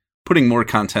be putting more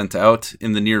content out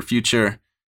in the near future.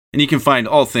 And you can find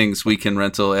all things Weekend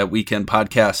Rental at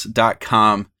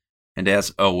weekendpodcast.com. And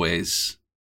as always,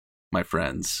 my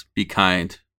friends, be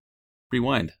kind.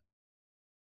 Rewind.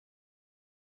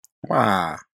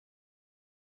 Wow.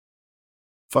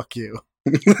 Fuck you.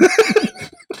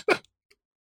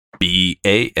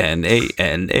 BANANAS.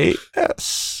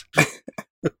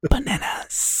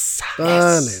 Bananas.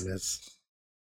 Bananas.